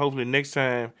Podcast, man. Hopefully next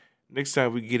time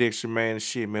we get extra, man, and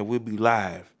shit, man, we'll be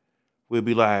live. We'll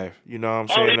be live. You know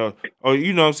what I'm saying? Or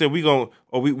you know what I'm saying? We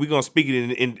gonna speak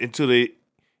it into the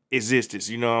existence.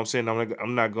 You know what I'm saying?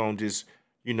 I'm not gonna just,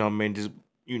 you know, man, just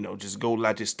go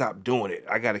like just stop doing it.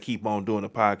 I gotta keep on doing the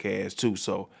podcast too.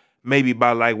 So maybe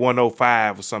by like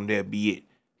 105 or something, that'll be it.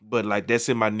 But like that's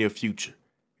in my near future.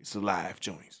 It's a live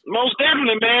joints. Most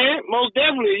definitely, man. Most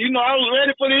definitely. You know, I was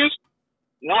ready for this.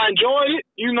 I enjoyed it,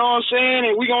 you know what I'm saying?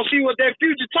 And we're going to see what that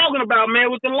future talking about,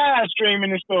 man, with the live streaming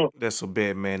and stuff. That's a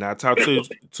bet, man. I'll talk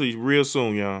to you real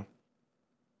soon, y'all.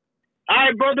 All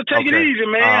right, brother, take it easy,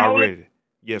 man. Already.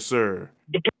 Yes, sir.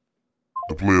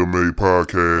 The Player Made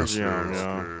Podcast. Yeah.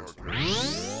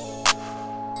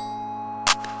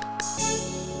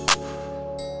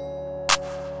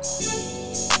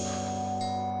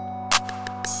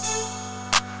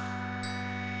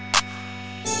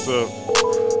 What's up?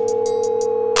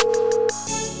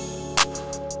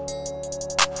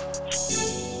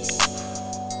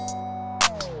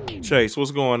 Chase,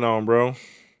 what's going on, bro?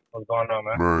 What's going on,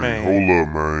 man? Man, hold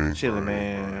up, man. Chilling,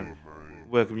 man.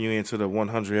 Welcome you into the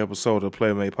 100th episode of the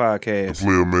Player Made Podcast. The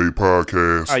Player Made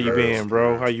Podcast. How you been,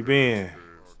 bro? How you been?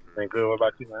 Been good. What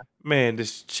about you, man? Man,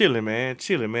 just chilling, man.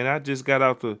 I just got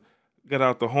out the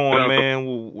horn, man.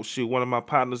 One of my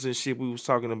partners and shit, we was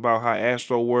talking about how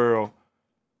Astro World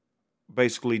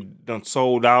basically done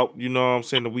sold out. You know what I'm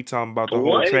saying? We talking about the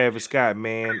whole Travis Scott,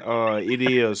 man. It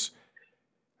is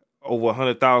over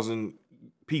 100,000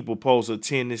 people supposed to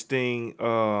attend this thing.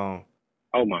 Oh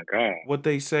my God! What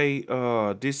they say?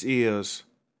 This is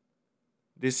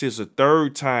the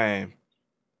third time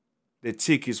that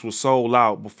tickets were sold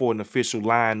out before an official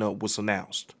lineup was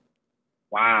announced.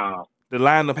 Wow! The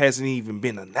lineup hasn't even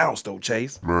been announced though,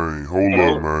 Chase. Man, hold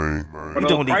up, man. We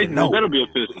don't even know. Better be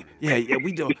official. Yeah,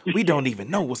 we don't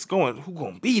even know who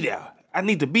gonna be there. I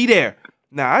need to be there.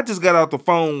 Now I just got out the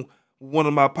phone with one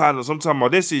of my partners. I'm talking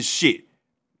about this is shit.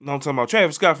 No, I'm talking about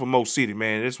Travis Scott from Mo City,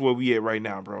 man. That's where we at right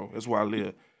now, bro. That's where I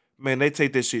live. Man, they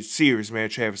take that shit serious, man,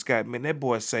 Travis Scott. Man, that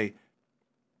boy say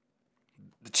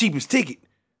the cheapest ticket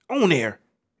on there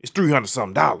It's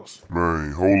 $300-something.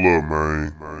 Man, hold up,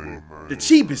 man. The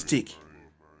cheapest ticket.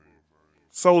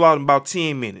 Sold out in about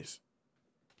 10 minutes.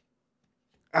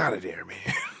 Out of there, man.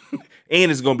 And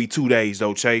it's gonna be 2 days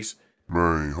though, Chase.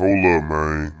 Man, hold up,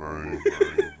 man.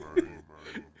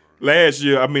 Last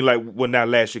year, I mean, like, well, not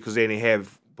last year because they didn't have it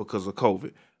because of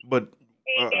COVID. But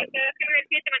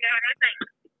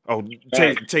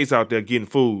Chase out there getting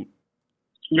food.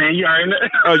 Man, you already know.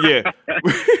 Oh yeah,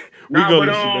 we Nah,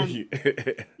 gonna but,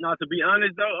 listen No, to be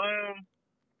honest though,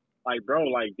 like bro,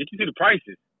 like did you see the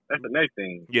prices? That's the next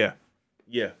thing. Yeah.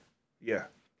 Hell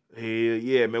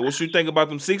yeah, man. What you think about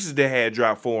them sixes that had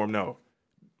dropped for him though?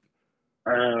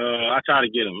 I tried to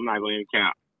get them. I'm not gonna even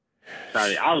count.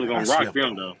 Sorry, I was gonna rock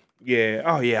them though. Yeah.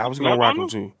 Oh yeah, I was gonna rock them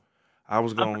too. I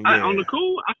was gonna. On the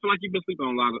cool, I feel like you've been sleeping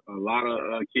on a lot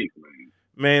of kicks, man.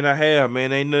 Man, I have,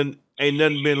 man. Ain't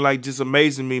nothing been like just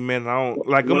amazing me, man. I don't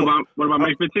like. What about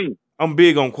May 15? I'm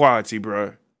big on quality,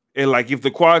 bro. And like, if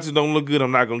the quality don't look good,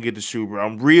 I'm not gonna get the shoe, bro.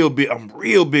 I'm real big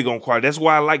on quality. That's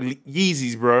why I like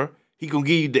Yeezys, bro. He gonna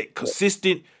give you that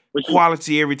consistent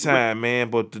quality every time, man.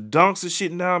 But the Dunks and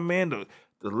shit now, man,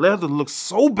 the leather looks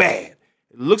so bad.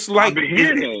 It looks like I've been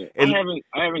hearing that.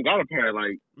 I haven't got a pair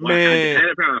like man. I had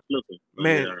a pair of flippers.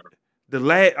 Man, yeah.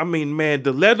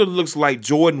 The leather looks like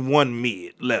Jordan 1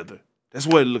 mid leather. That's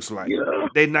what it looks like. Yeah.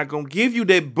 They're not gonna give you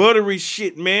that buttery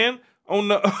shit, man. On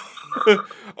the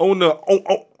on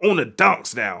the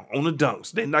Dunks now. On the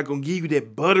Dunks. They're not gonna give you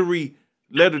that buttery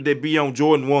leather that be on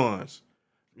Jordan 1s.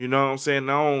 You know what I'm saying?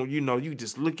 You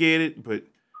just look at it, but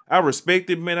I respect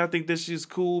it, man. I think that shit's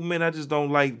cool, man. I just don't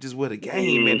like just wear the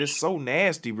game, man. It's so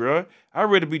nasty, bro. I'd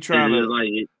rather be trying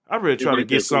to try to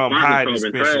get some high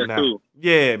expensive now. Too.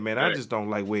 Yeah, man. Right. I just don't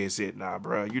like where it's at now,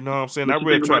 bro. You know what I'm saying? I'd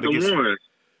rather try to get some. Ones?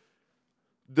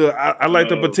 I like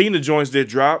the patina joints that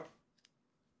drop.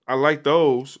 I like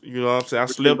those. You know what I'm saying? I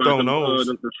slept on those.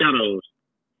 The shadows.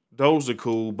 Those are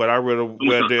cool, but I rather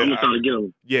wear I'm gonna try to get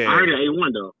them. Yeah. I heard the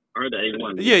A1 though.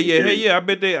 Yeah. I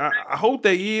bet they. I hope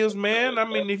they is, man. I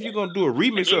mean, if you're gonna do a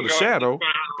remix of the Shadow,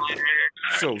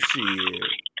 so shit.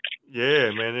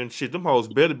 Yeah, man, and shit, them hoes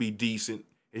better be decent.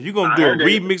 If you're gonna do a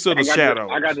remix of the Shadow,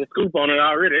 I got the scoop on it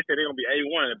already. They said they're gonna be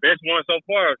A1, the best one so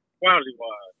far, quality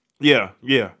wise.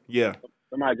 Yeah.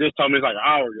 Somebody just told me it's like an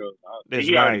hour ago. That's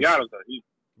he already nice. got us,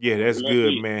 Yeah, that's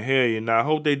good, man. Hell yeah. Now I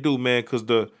hope they do, man, cause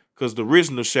the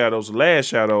original Shadows, the last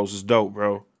Shadows is dope,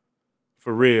 bro.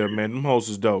 For real, man. Them hoes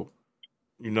is dope.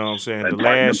 You know what I'm saying? The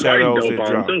last Shadows that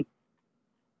dropped.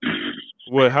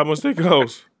 What? How much they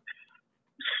cost?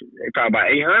 They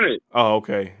probably about 800. Oh,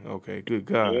 okay. Good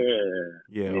God.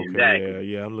 Yeah. Okay. Exactly.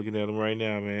 Yeah. I'm looking at them right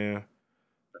now, man.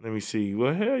 Let me see.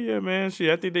 Well, hell yeah, man.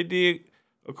 Shit, I think they did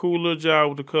a cool little job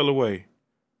with the colorway.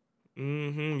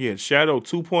 Yeah, Shadow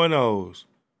 2.0s.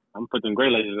 I'm putting gray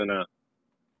laces in there.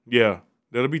 Yeah,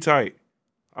 that'll be tight.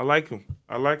 I like them,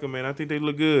 man. I think they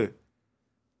look good.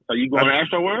 So you going to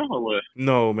Astro World or what?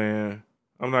 No, man.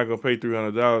 I'm not gonna pay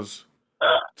 $300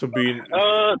 to be in the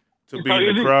crowd. Is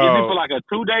it for like a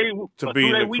 2-day to be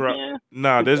in the weekend?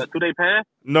 Nah, that's a 2-day pass.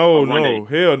 No,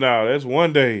 hell no. That's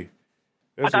 1 day.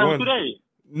 That's I thought it was 2 days.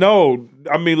 No,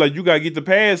 I mean like you gotta get the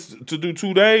pass to do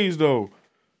 2 days though.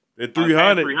 At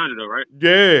 $300. $300 though, right?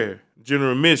 Yeah,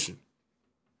 general admission.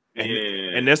 Yeah.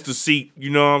 And that's the seat, you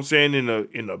know what I'm saying, in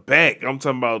the back. I'm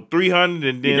talking about $300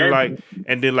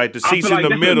 and then like the seats in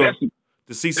the middle.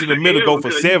 The seats in the middle go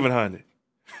for $700.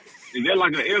 Is that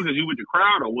like an L because you with the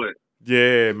crowd or what?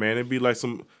 Yeah, man. It'd be like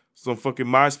some fucking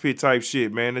mosh pit type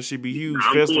shit, man. That should be huge.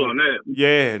 I'm festival. Cool on that.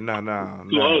 Yeah, nah.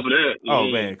 Too old for that. Oh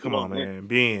yeah, man, come on, man.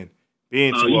 Being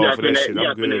too you old for that shit. You I'm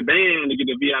got good. band to get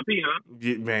the VIP, huh?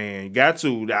 Yeah, man, got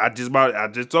to. I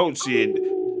just told shit.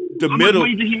 How much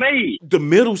money did he made? The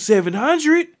middle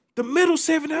 700. The middle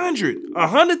 700.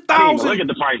 100,000. Look at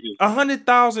the prices.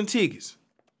 100,000 tickets.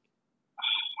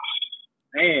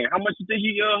 Man, how much you think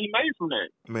he made from that?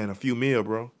 Man, a few mil,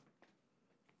 bro.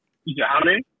 You said how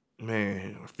many?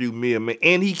 Man, a few mil, man.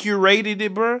 And he curated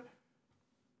it, bro.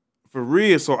 For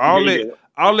real. So all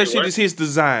that shit is his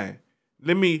design.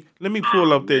 Let me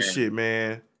pull up that shit,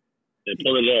 man. Yeah,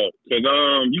 pull it up. Cause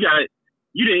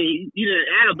you didn't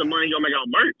add up the money you're gonna make out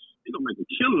merch. You're gonna make a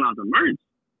killing out the merch.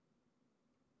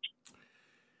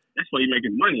 That's why you're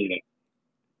making money in it.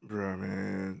 Bro,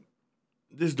 man.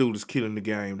 This dude is killing the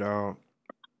game, dog.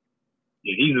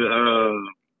 Yeah, he's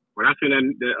when I seen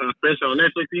that special on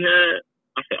Netflix he had,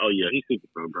 I said, oh yeah, he's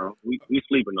super bro. We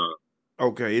sleeping on him.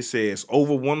 Okay, it says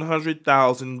over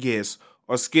 100,000 guests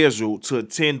are scheduled to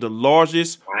attend the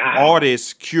largest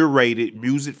artist curated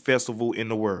music festival in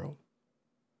the world.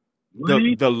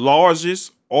 The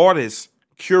largest artist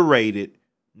curated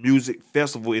music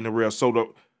festival in the world.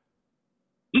 So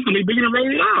This gonna be bigger than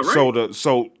Rolling Loud, right?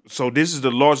 So this is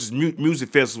the largest music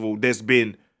festival that's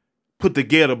been put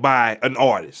together by an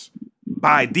artist,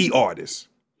 by the artist.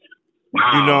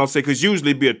 Wow. You know what I'm saying? Because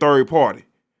usually it'd be a third party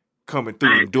coming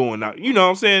through and doing that. You know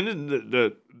what I'm saying?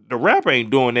 The rapper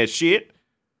ain't doing that shit.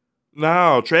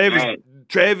 No,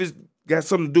 Travis got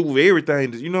something to do with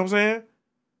everything. You know what I'm saying?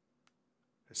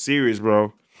 That's serious,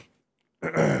 bro.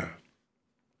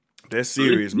 That's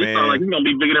serious, man. Sound like it's gonna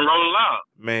be bigger than Rolling Loud.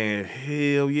 Man,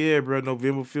 hell yeah, bro.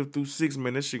 November 5th through 6th,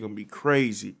 man. That shit gonna be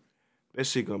crazy. That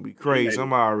shit gonna be crazy.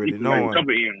 I'm already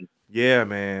knowing. Yeah,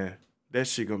 man. That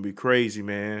shit gonna be crazy,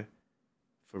 man.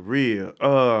 For real.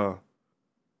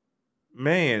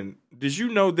 Man, did you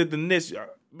know that the next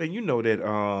man, you know that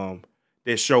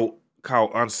that show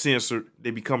called Uncensored,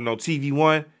 they be coming on TV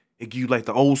One and give you like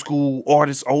the old school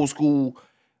artists, old school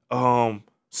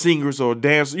singers or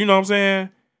dancers, you know what I'm saying?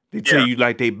 They tell you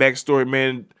like they backstory,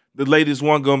 man. The latest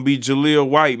one gonna be Jaleel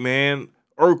White, man.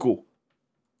 Urkel,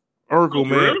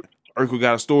 man. Urkel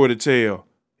got a story to tell.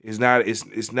 It's not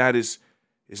as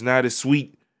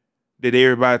sweet that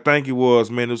everybody think it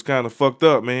was, man. It was kind of fucked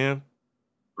up, man.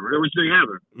 For real, what you think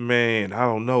happened? Man, I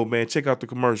don't know, man. Check out the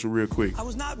commercial real quick. I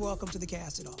was not welcome to the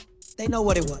cast at all. They know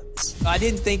what it was. I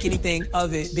didn't think anything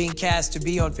of it being cast to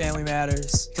be on Family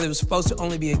Matters because it was supposed to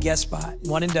only be a guest spot,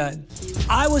 one and done.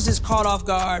 I was as caught off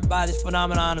guard by this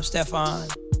phenomenon of Stefan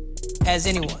as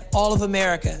anyone. All of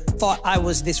America thought I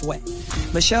was this way.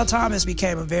 Michelle Thomas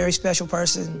became a very special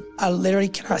person. I literally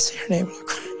cannot say her name without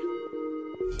crying.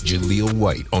 Jaleel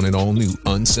White on an all-new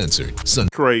Uncensored.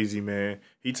 Crazy, man.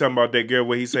 He talking about that girl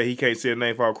where he said he can't say her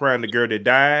name without crying. The girl that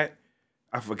died.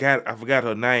 I forgot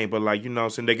her name, but like, you know what I'm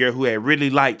saying, that girl who had really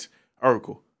liked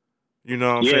Urkel. You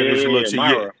know what I'm saying?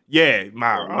 Myra.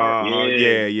 Myra.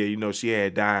 Yeah, you know, she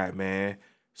had died, man.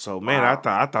 So man, wow.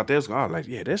 I thought that was like,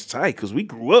 yeah, that's tight, cause we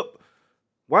grew up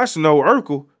watching old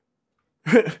Urkel.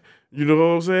 You know what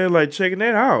I'm saying? Like checking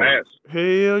that out. Yes.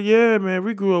 Hell yeah, man.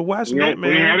 We grew up watching that,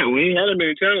 man. We ain't had it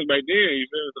many times back then, you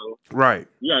feel so. Right.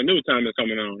 You got new time that's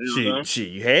coming on. You know shit,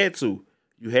 you had to.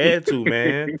 You had to,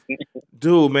 man.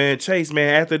 Dude, man, Chase,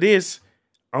 man, after this,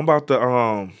 I'm about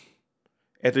to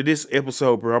after this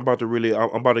episode, bro, I'm about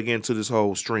to get into this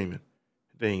whole streaming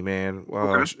thing, man.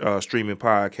 Streaming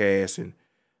podcast and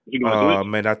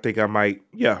man, I think I might,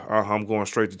 I'm going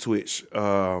straight to Twitch.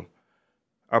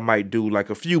 I might do like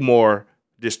a few more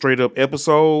just straight up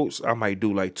episodes. I might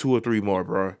do like 2 or 3 more,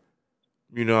 bro.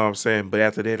 You know what I'm saying? But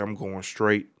after that, I'm going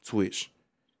straight Twitch.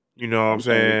 You know what I'm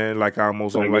saying? Like I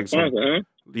almost on like some,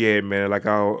 yeah, man. Like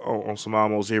I on some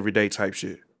almost everyday type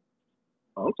shit.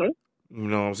 Okay. You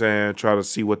know what I'm saying? Try to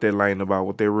see what they're lying about,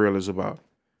 what their real is about.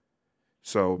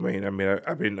 So, man, I mean,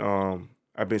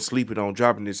 I've been sleeping on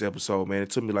dropping this episode, man. It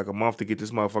took me like a month to get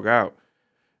this motherfucker out.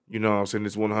 You know what I'm saying?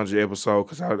 This 100 episode,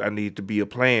 because I need to be a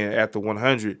plan after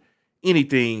 100.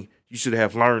 Anything, you should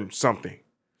have learned something.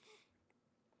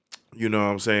 You know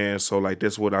what I'm saying? So, like,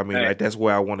 that's what I mean. Like, that's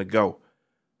where I want to go.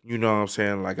 You know what I'm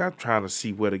saying? Like, I'm trying to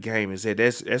see where the game is at.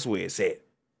 That's where it's at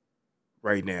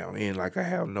right now. And, like, I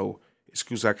have no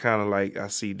excuse. I kind of, like, I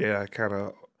see that I kind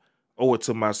of owe it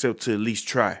to myself to at least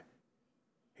try.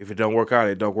 If it don't work out,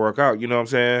 it don't work out. You know what I'm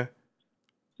saying?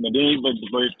 But I'm going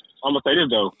to say this,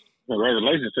 though.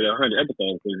 Congratulations to the 100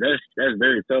 episodes, because that's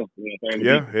very tough. You know what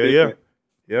I'm saying?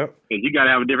 Yeah. Because you got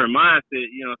to have a different mindset,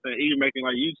 you know what I'm saying? Even making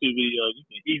like YouTube videos, you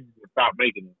can easily stop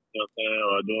making them, you know what I'm saying?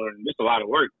 Or doing, it's a lot of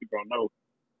work. People don't know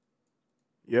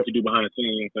what you do behind the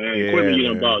scenes, you know what I'm saying? Equipment you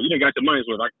done bought. You done got your money's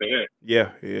worth, I can say that.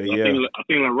 I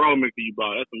think like roll mixer you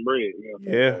bought, that's some bread. You know what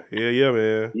I'm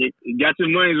saying? Man. You got your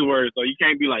money's worth, so you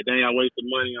can't be like, dang, I wasted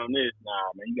money on this.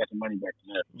 Nah, man, you got your money back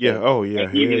from that. Yeah,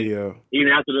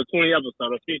 Even after the 20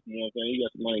 episode or 50, you know what I'm saying? You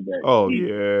got some money back. Oh,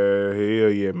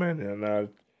 yeah, man.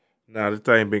 Now the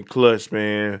thing been clutch,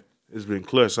 man. It's been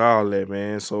clutch, all that,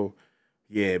 man. So,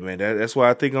 yeah, man, that's why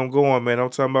I think I'm going, man. I'm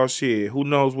talking about shit. Who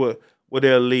knows what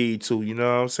they'll lead to, you know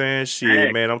what I'm saying?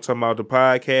 Shit, man, I'm talking about the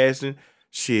podcasting.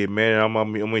 Shit, man,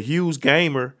 I'm a huge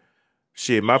gamer.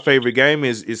 Shit, my favorite game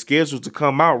is scheduled to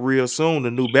come out real soon,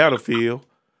 the new Battlefield.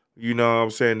 You know what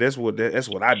I'm saying? That's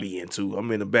what I be into.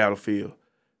 I'm in the Battlefield.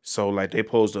 So, like, they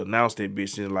supposed to announce that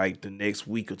bitch in, like, the next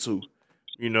week or 2.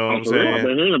 You know what I'm saying? I've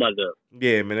been hearing about that.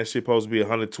 Yeah, man, that shit supposed to be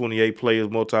 128 players,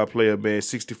 multiplayer, man,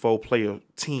 64 player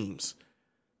teams.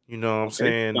 You know what I'm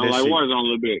saying? Sound like Warzone a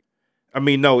little bit. I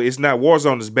mean, no, it's not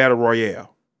Warzone, it's Battle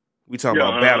Royale. We talking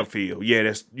about Battlefield. Yeah,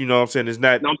 that's, you know what I'm saying? It's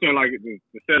not. No, I'm saying like the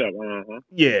setup.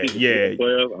 Yeah.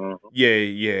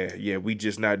 We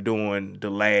just not doing the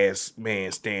last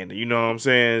man standing. You know what I'm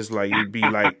saying? It's like,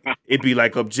 it'd be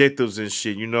like objectives and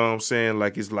shit. You know what I'm saying?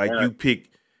 Like, it's like you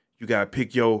gotta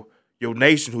pick your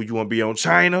nation who you want to be on.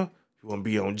 China, You want to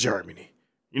be on Germany.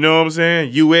 You know what I'm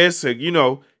saying? US, you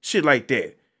know, shit like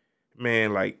that.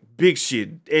 Man, like big shit.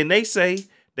 And they say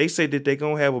that they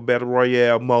gonna have a battle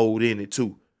royale mode in it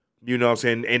too. You know what I'm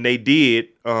saying? And they did.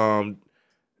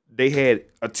 They had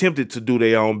attempted to do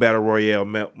their own battle royale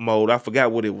mode. I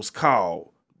forgot what it was called.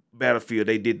 Battlefield.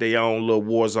 They did their own little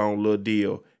Warzone little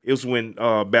deal. It was when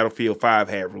Battlefield 5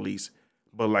 had released.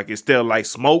 But like instead of like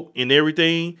smoke and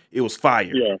everything, it was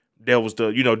fire. Yeah. There was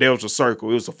a circle.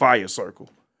 It was a fire circle.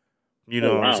 You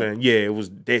know what I'm saying? Yeah, it was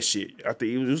that shit. I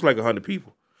think it was like 100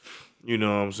 people. You know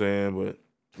what I'm saying? But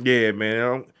yeah, man,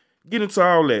 I'm getting into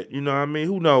all that. You know what I mean?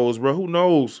 Who knows, bro? Who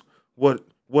knows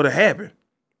what'll happen?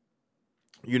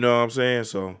 You know what I'm saying?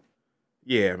 So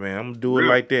yeah, man, I'm gonna do it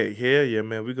like that. Yeah,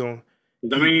 man. We gonna.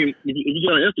 I mean, if you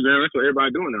go on Instagram, that's what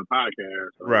everybody doing on podcast.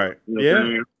 So, right. You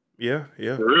know yeah.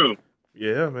 For real.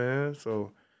 Yeah, man.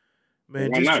 So,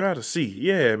 man, just try to see.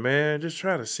 Yeah, man. Just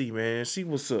try to see, man. See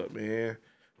what's up, man.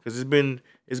 Because it's been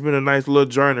a nice little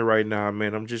journey right now,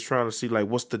 man. I'm just trying to see, like,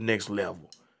 what's the next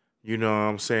level. You know what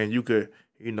I'm saying? You could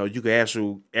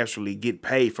actually get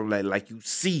paid from that, like you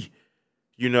see.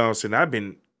 You know what I'm saying? I've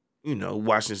been,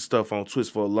 watching stuff on Twitch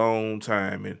for a long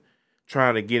time and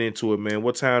trying to get into it, man.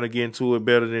 What time to get into it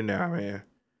better than now, man?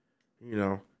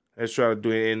 Let's try to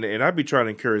do it. And I be trying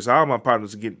to encourage all my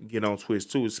partners to get on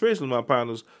Twitch too, especially my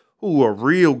partners who are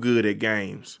real good at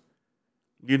games.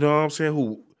 You know what I'm saying?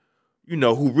 Who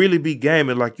really be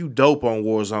gaming like you dope on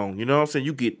Warzone. You know what I'm saying?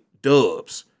 You get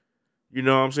dubs. You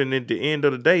know what I'm saying? At the end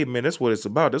of the day, man, that's what it's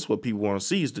about. That's what people want to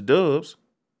see is the dubs.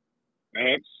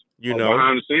 Thanks.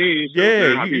 Behind the scenes.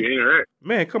 Yeah.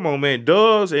 Man, come on, man.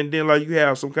 Dubs, and then like you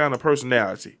have some kind of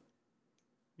personality.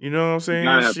 You know what I'm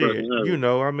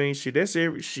saying? Shit. That's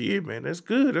every shit, man. That's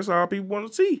good. That's all people want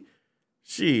to see.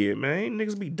 Shit, man.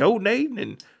 Niggas be donating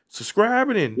and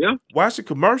subscribing and watching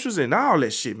commercials and all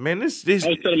that shit, man. It's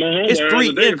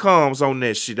 3 incomes on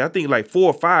that shit. I think like 4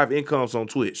 or 5 incomes on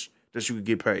Twitch that you could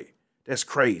get paid. That's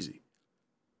crazy.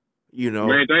 Main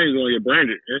thing is gonna get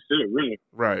branded. That's it, really.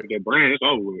 Right. That brand, it's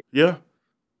over with. Yeah.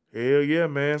 Hell yeah,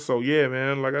 man. So yeah,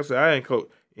 man. Like I said, I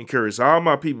encourage all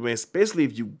my people, man, especially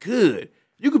if you good.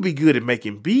 You could be good at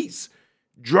making beats,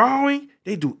 drawing.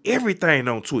 They do everything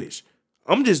on Twitch.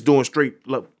 I'm just doing straight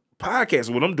podcasts,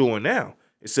 what I'm doing now.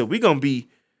 And so we're going to be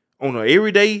on an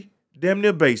everyday, damn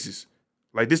near basis.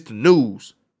 Like this the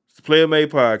news. It's the Player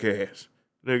Made Podcast.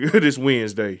 Nigga, this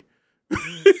Wednesday.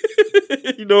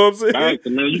 You know what I'm saying? Right,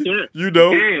 man, you can.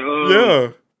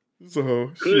 Yeah.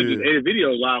 So, could just edit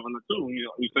videos live on it too.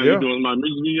 You saying you're doing my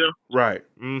music video? Right.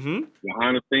 Mm-hmm.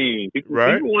 Behind the scenes. People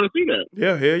want to see that.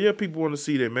 Yeah, hell yeah, people want to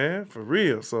see that, man. For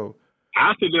real. So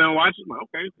I sit there and watch it. Like,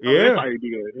 okay. That's how you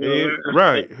do that.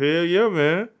 Right. Hell yeah,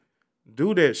 man.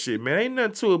 Do that shit, man. Ain't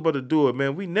nothing to it but to do it,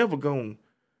 man. We never gonna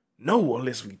know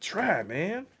unless we try,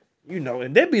 man.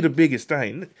 And that be the biggest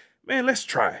thing. Man, let's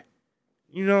try.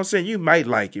 You know what I'm saying? You might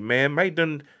like it, man. Might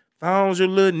done found your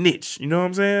little niche. You know what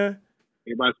I'm saying?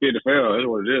 Everybody's scared to fail. That's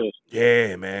what it is.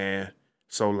 Yeah, man.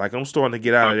 So, like, I'm starting to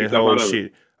get out of that whole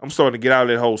shit. I'm starting to get out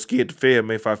of that whole scared to fail,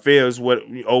 man. If I fail, it's well.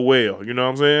 You know what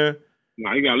I'm saying?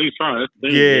 Nah, you got to at least try. That's the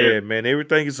thing. Yeah, man.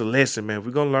 Everything is a lesson, man.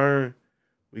 We're going to learn.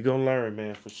 We're going to learn,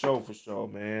 man. For sure,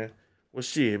 man. Well,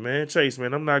 shit, man. Chase,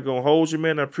 man, I'm not going to hold you,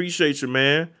 man. I appreciate you,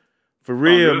 man. For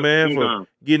real, man. For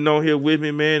getting on here with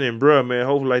me, man. And, bruh, man,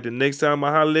 hopefully, like, the next time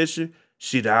I holler at you,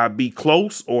 shit, I'll be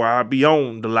close or I'll be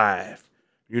on the live.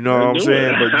 You know what I'm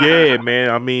saying? But yeah, man,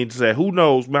 I mean, who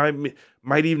knows? Might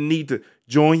even need to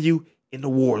join you in the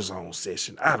Warzone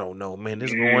session. I don't know, man.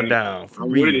 It's going down for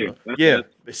real. Yeah.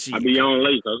 I'll be on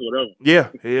late, that's whatever.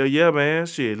 Yeah. Hell yeah, man.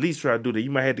 Shit, at least try to do that. You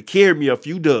might have to carry me a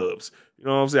few dubs. You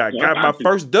know what I'm saying? I got my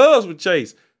first dubs with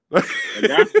Chase. For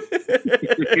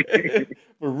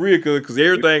real, because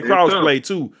everything crossplay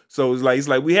too. So it's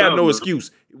like we have no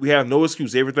excuse. We have no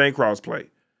excuse. Everything crossplay.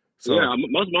 So, yeah,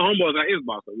 most of my homeboys got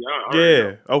Xbox.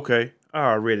 So okay.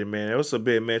 Already, man. What's up,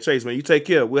 man? Chase, man, you take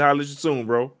care. We'll holler at you soon,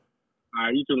 bro. All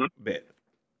right, you too, man. Bet.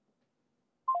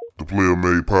 The Player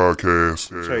Made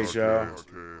Podcast. Chase, y'all.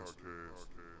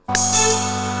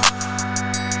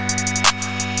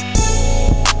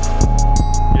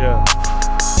 Yeah.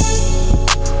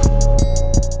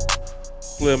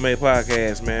 Player Made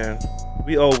Podcast, man.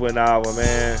 We over an hour,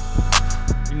 man.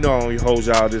 You know I don't hold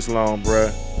y'all this long,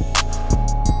 bruh.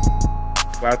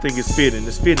 But I think it's fitting.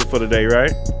 It's fitting for today,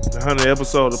 right? The 100th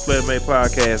episode of the Player Made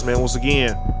Podcast, man. Once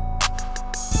again,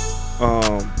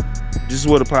 this is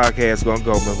where the podcast is gonna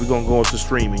go, man. We're gonna go into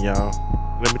streaming, y'all.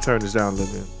 Let me turn this down a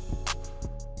little bit.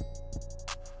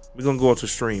 We're gonna go into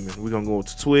streaming. We're gonna go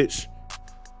into Twitch.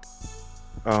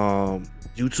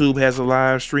 YouTube has a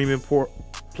live streaming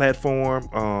platform.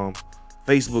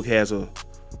 Facebook has a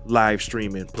live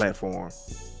streaming platform.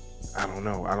 I don't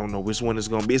know which one it's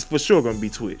gonna be. It's for sure gonna be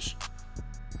Twitch.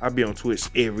 I'll be on Twitch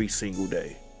every single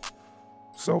day.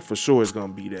 So for sure it's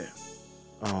gonna be that.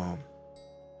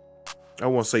 I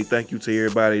want to say thank you to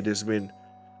everybody that's been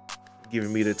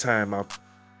giving me the time out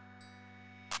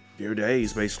their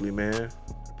days, basically, man.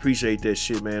 Appreciate that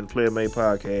shit, man. Player Made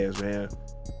Podcast, man.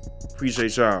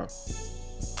 Appreciate y'all.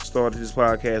 Started this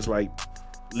podcast like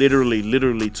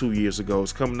literally 2 years ago.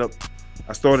 It's coming up.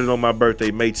 I started on my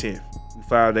birthday, May 10th. We're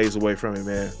 5 days away from it,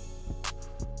 man.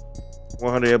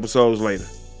 100 episodes later.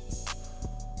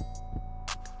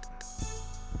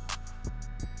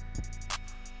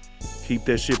 Keep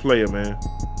that shit player, man.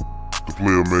 The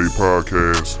Player Made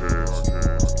Podcast.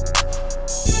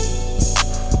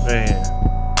 Man.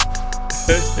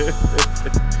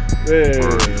 Man,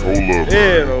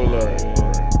 hold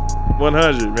up.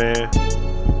 100, man.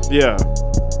 Yeah.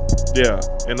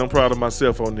 And I'm proud of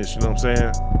myself on this, you know what I'm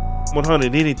saying?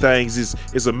 100 anything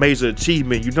is a major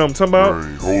achievement, you know what I'm talking about?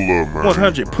 Man, hold up, man.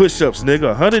 100 push-ups,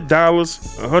 nigga.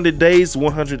 $100, 100 days,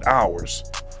 100 hours.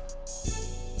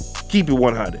 Keep it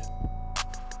 100.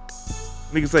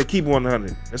 Niggas say keep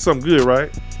 100. That's something good,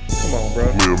 right? Come on, bro.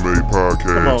 Player Made Podcast.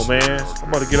 Come on, man. I'm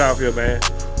about to get off here, man.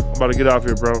 Bro.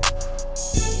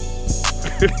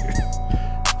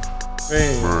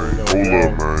 Man, hold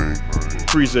up, man.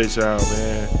 Appreciate y'all,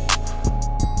 man.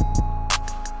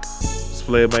 It's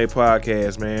Player Made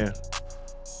Podcast, man.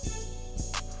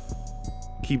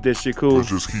 Keep that shit cool. Let's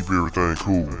just keep everything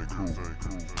cool.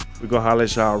 We're gonna holler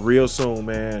at y'all real soon,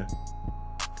 man.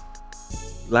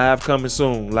 Live coming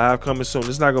soon.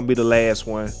 It's not gonna be the last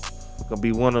one. It's gonna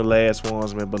be one of the last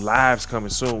ones, man. But live's coming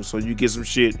soon, so you get some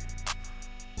shit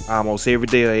almost every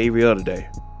day or every other day.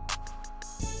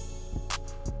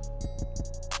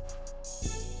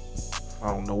 I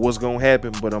don't know what's gonna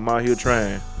happen, but I'm out here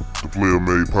trying. The Player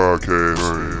Made Podcast.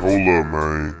 Man, hold up,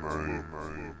 man.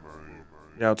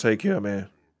 Y'all take care, man.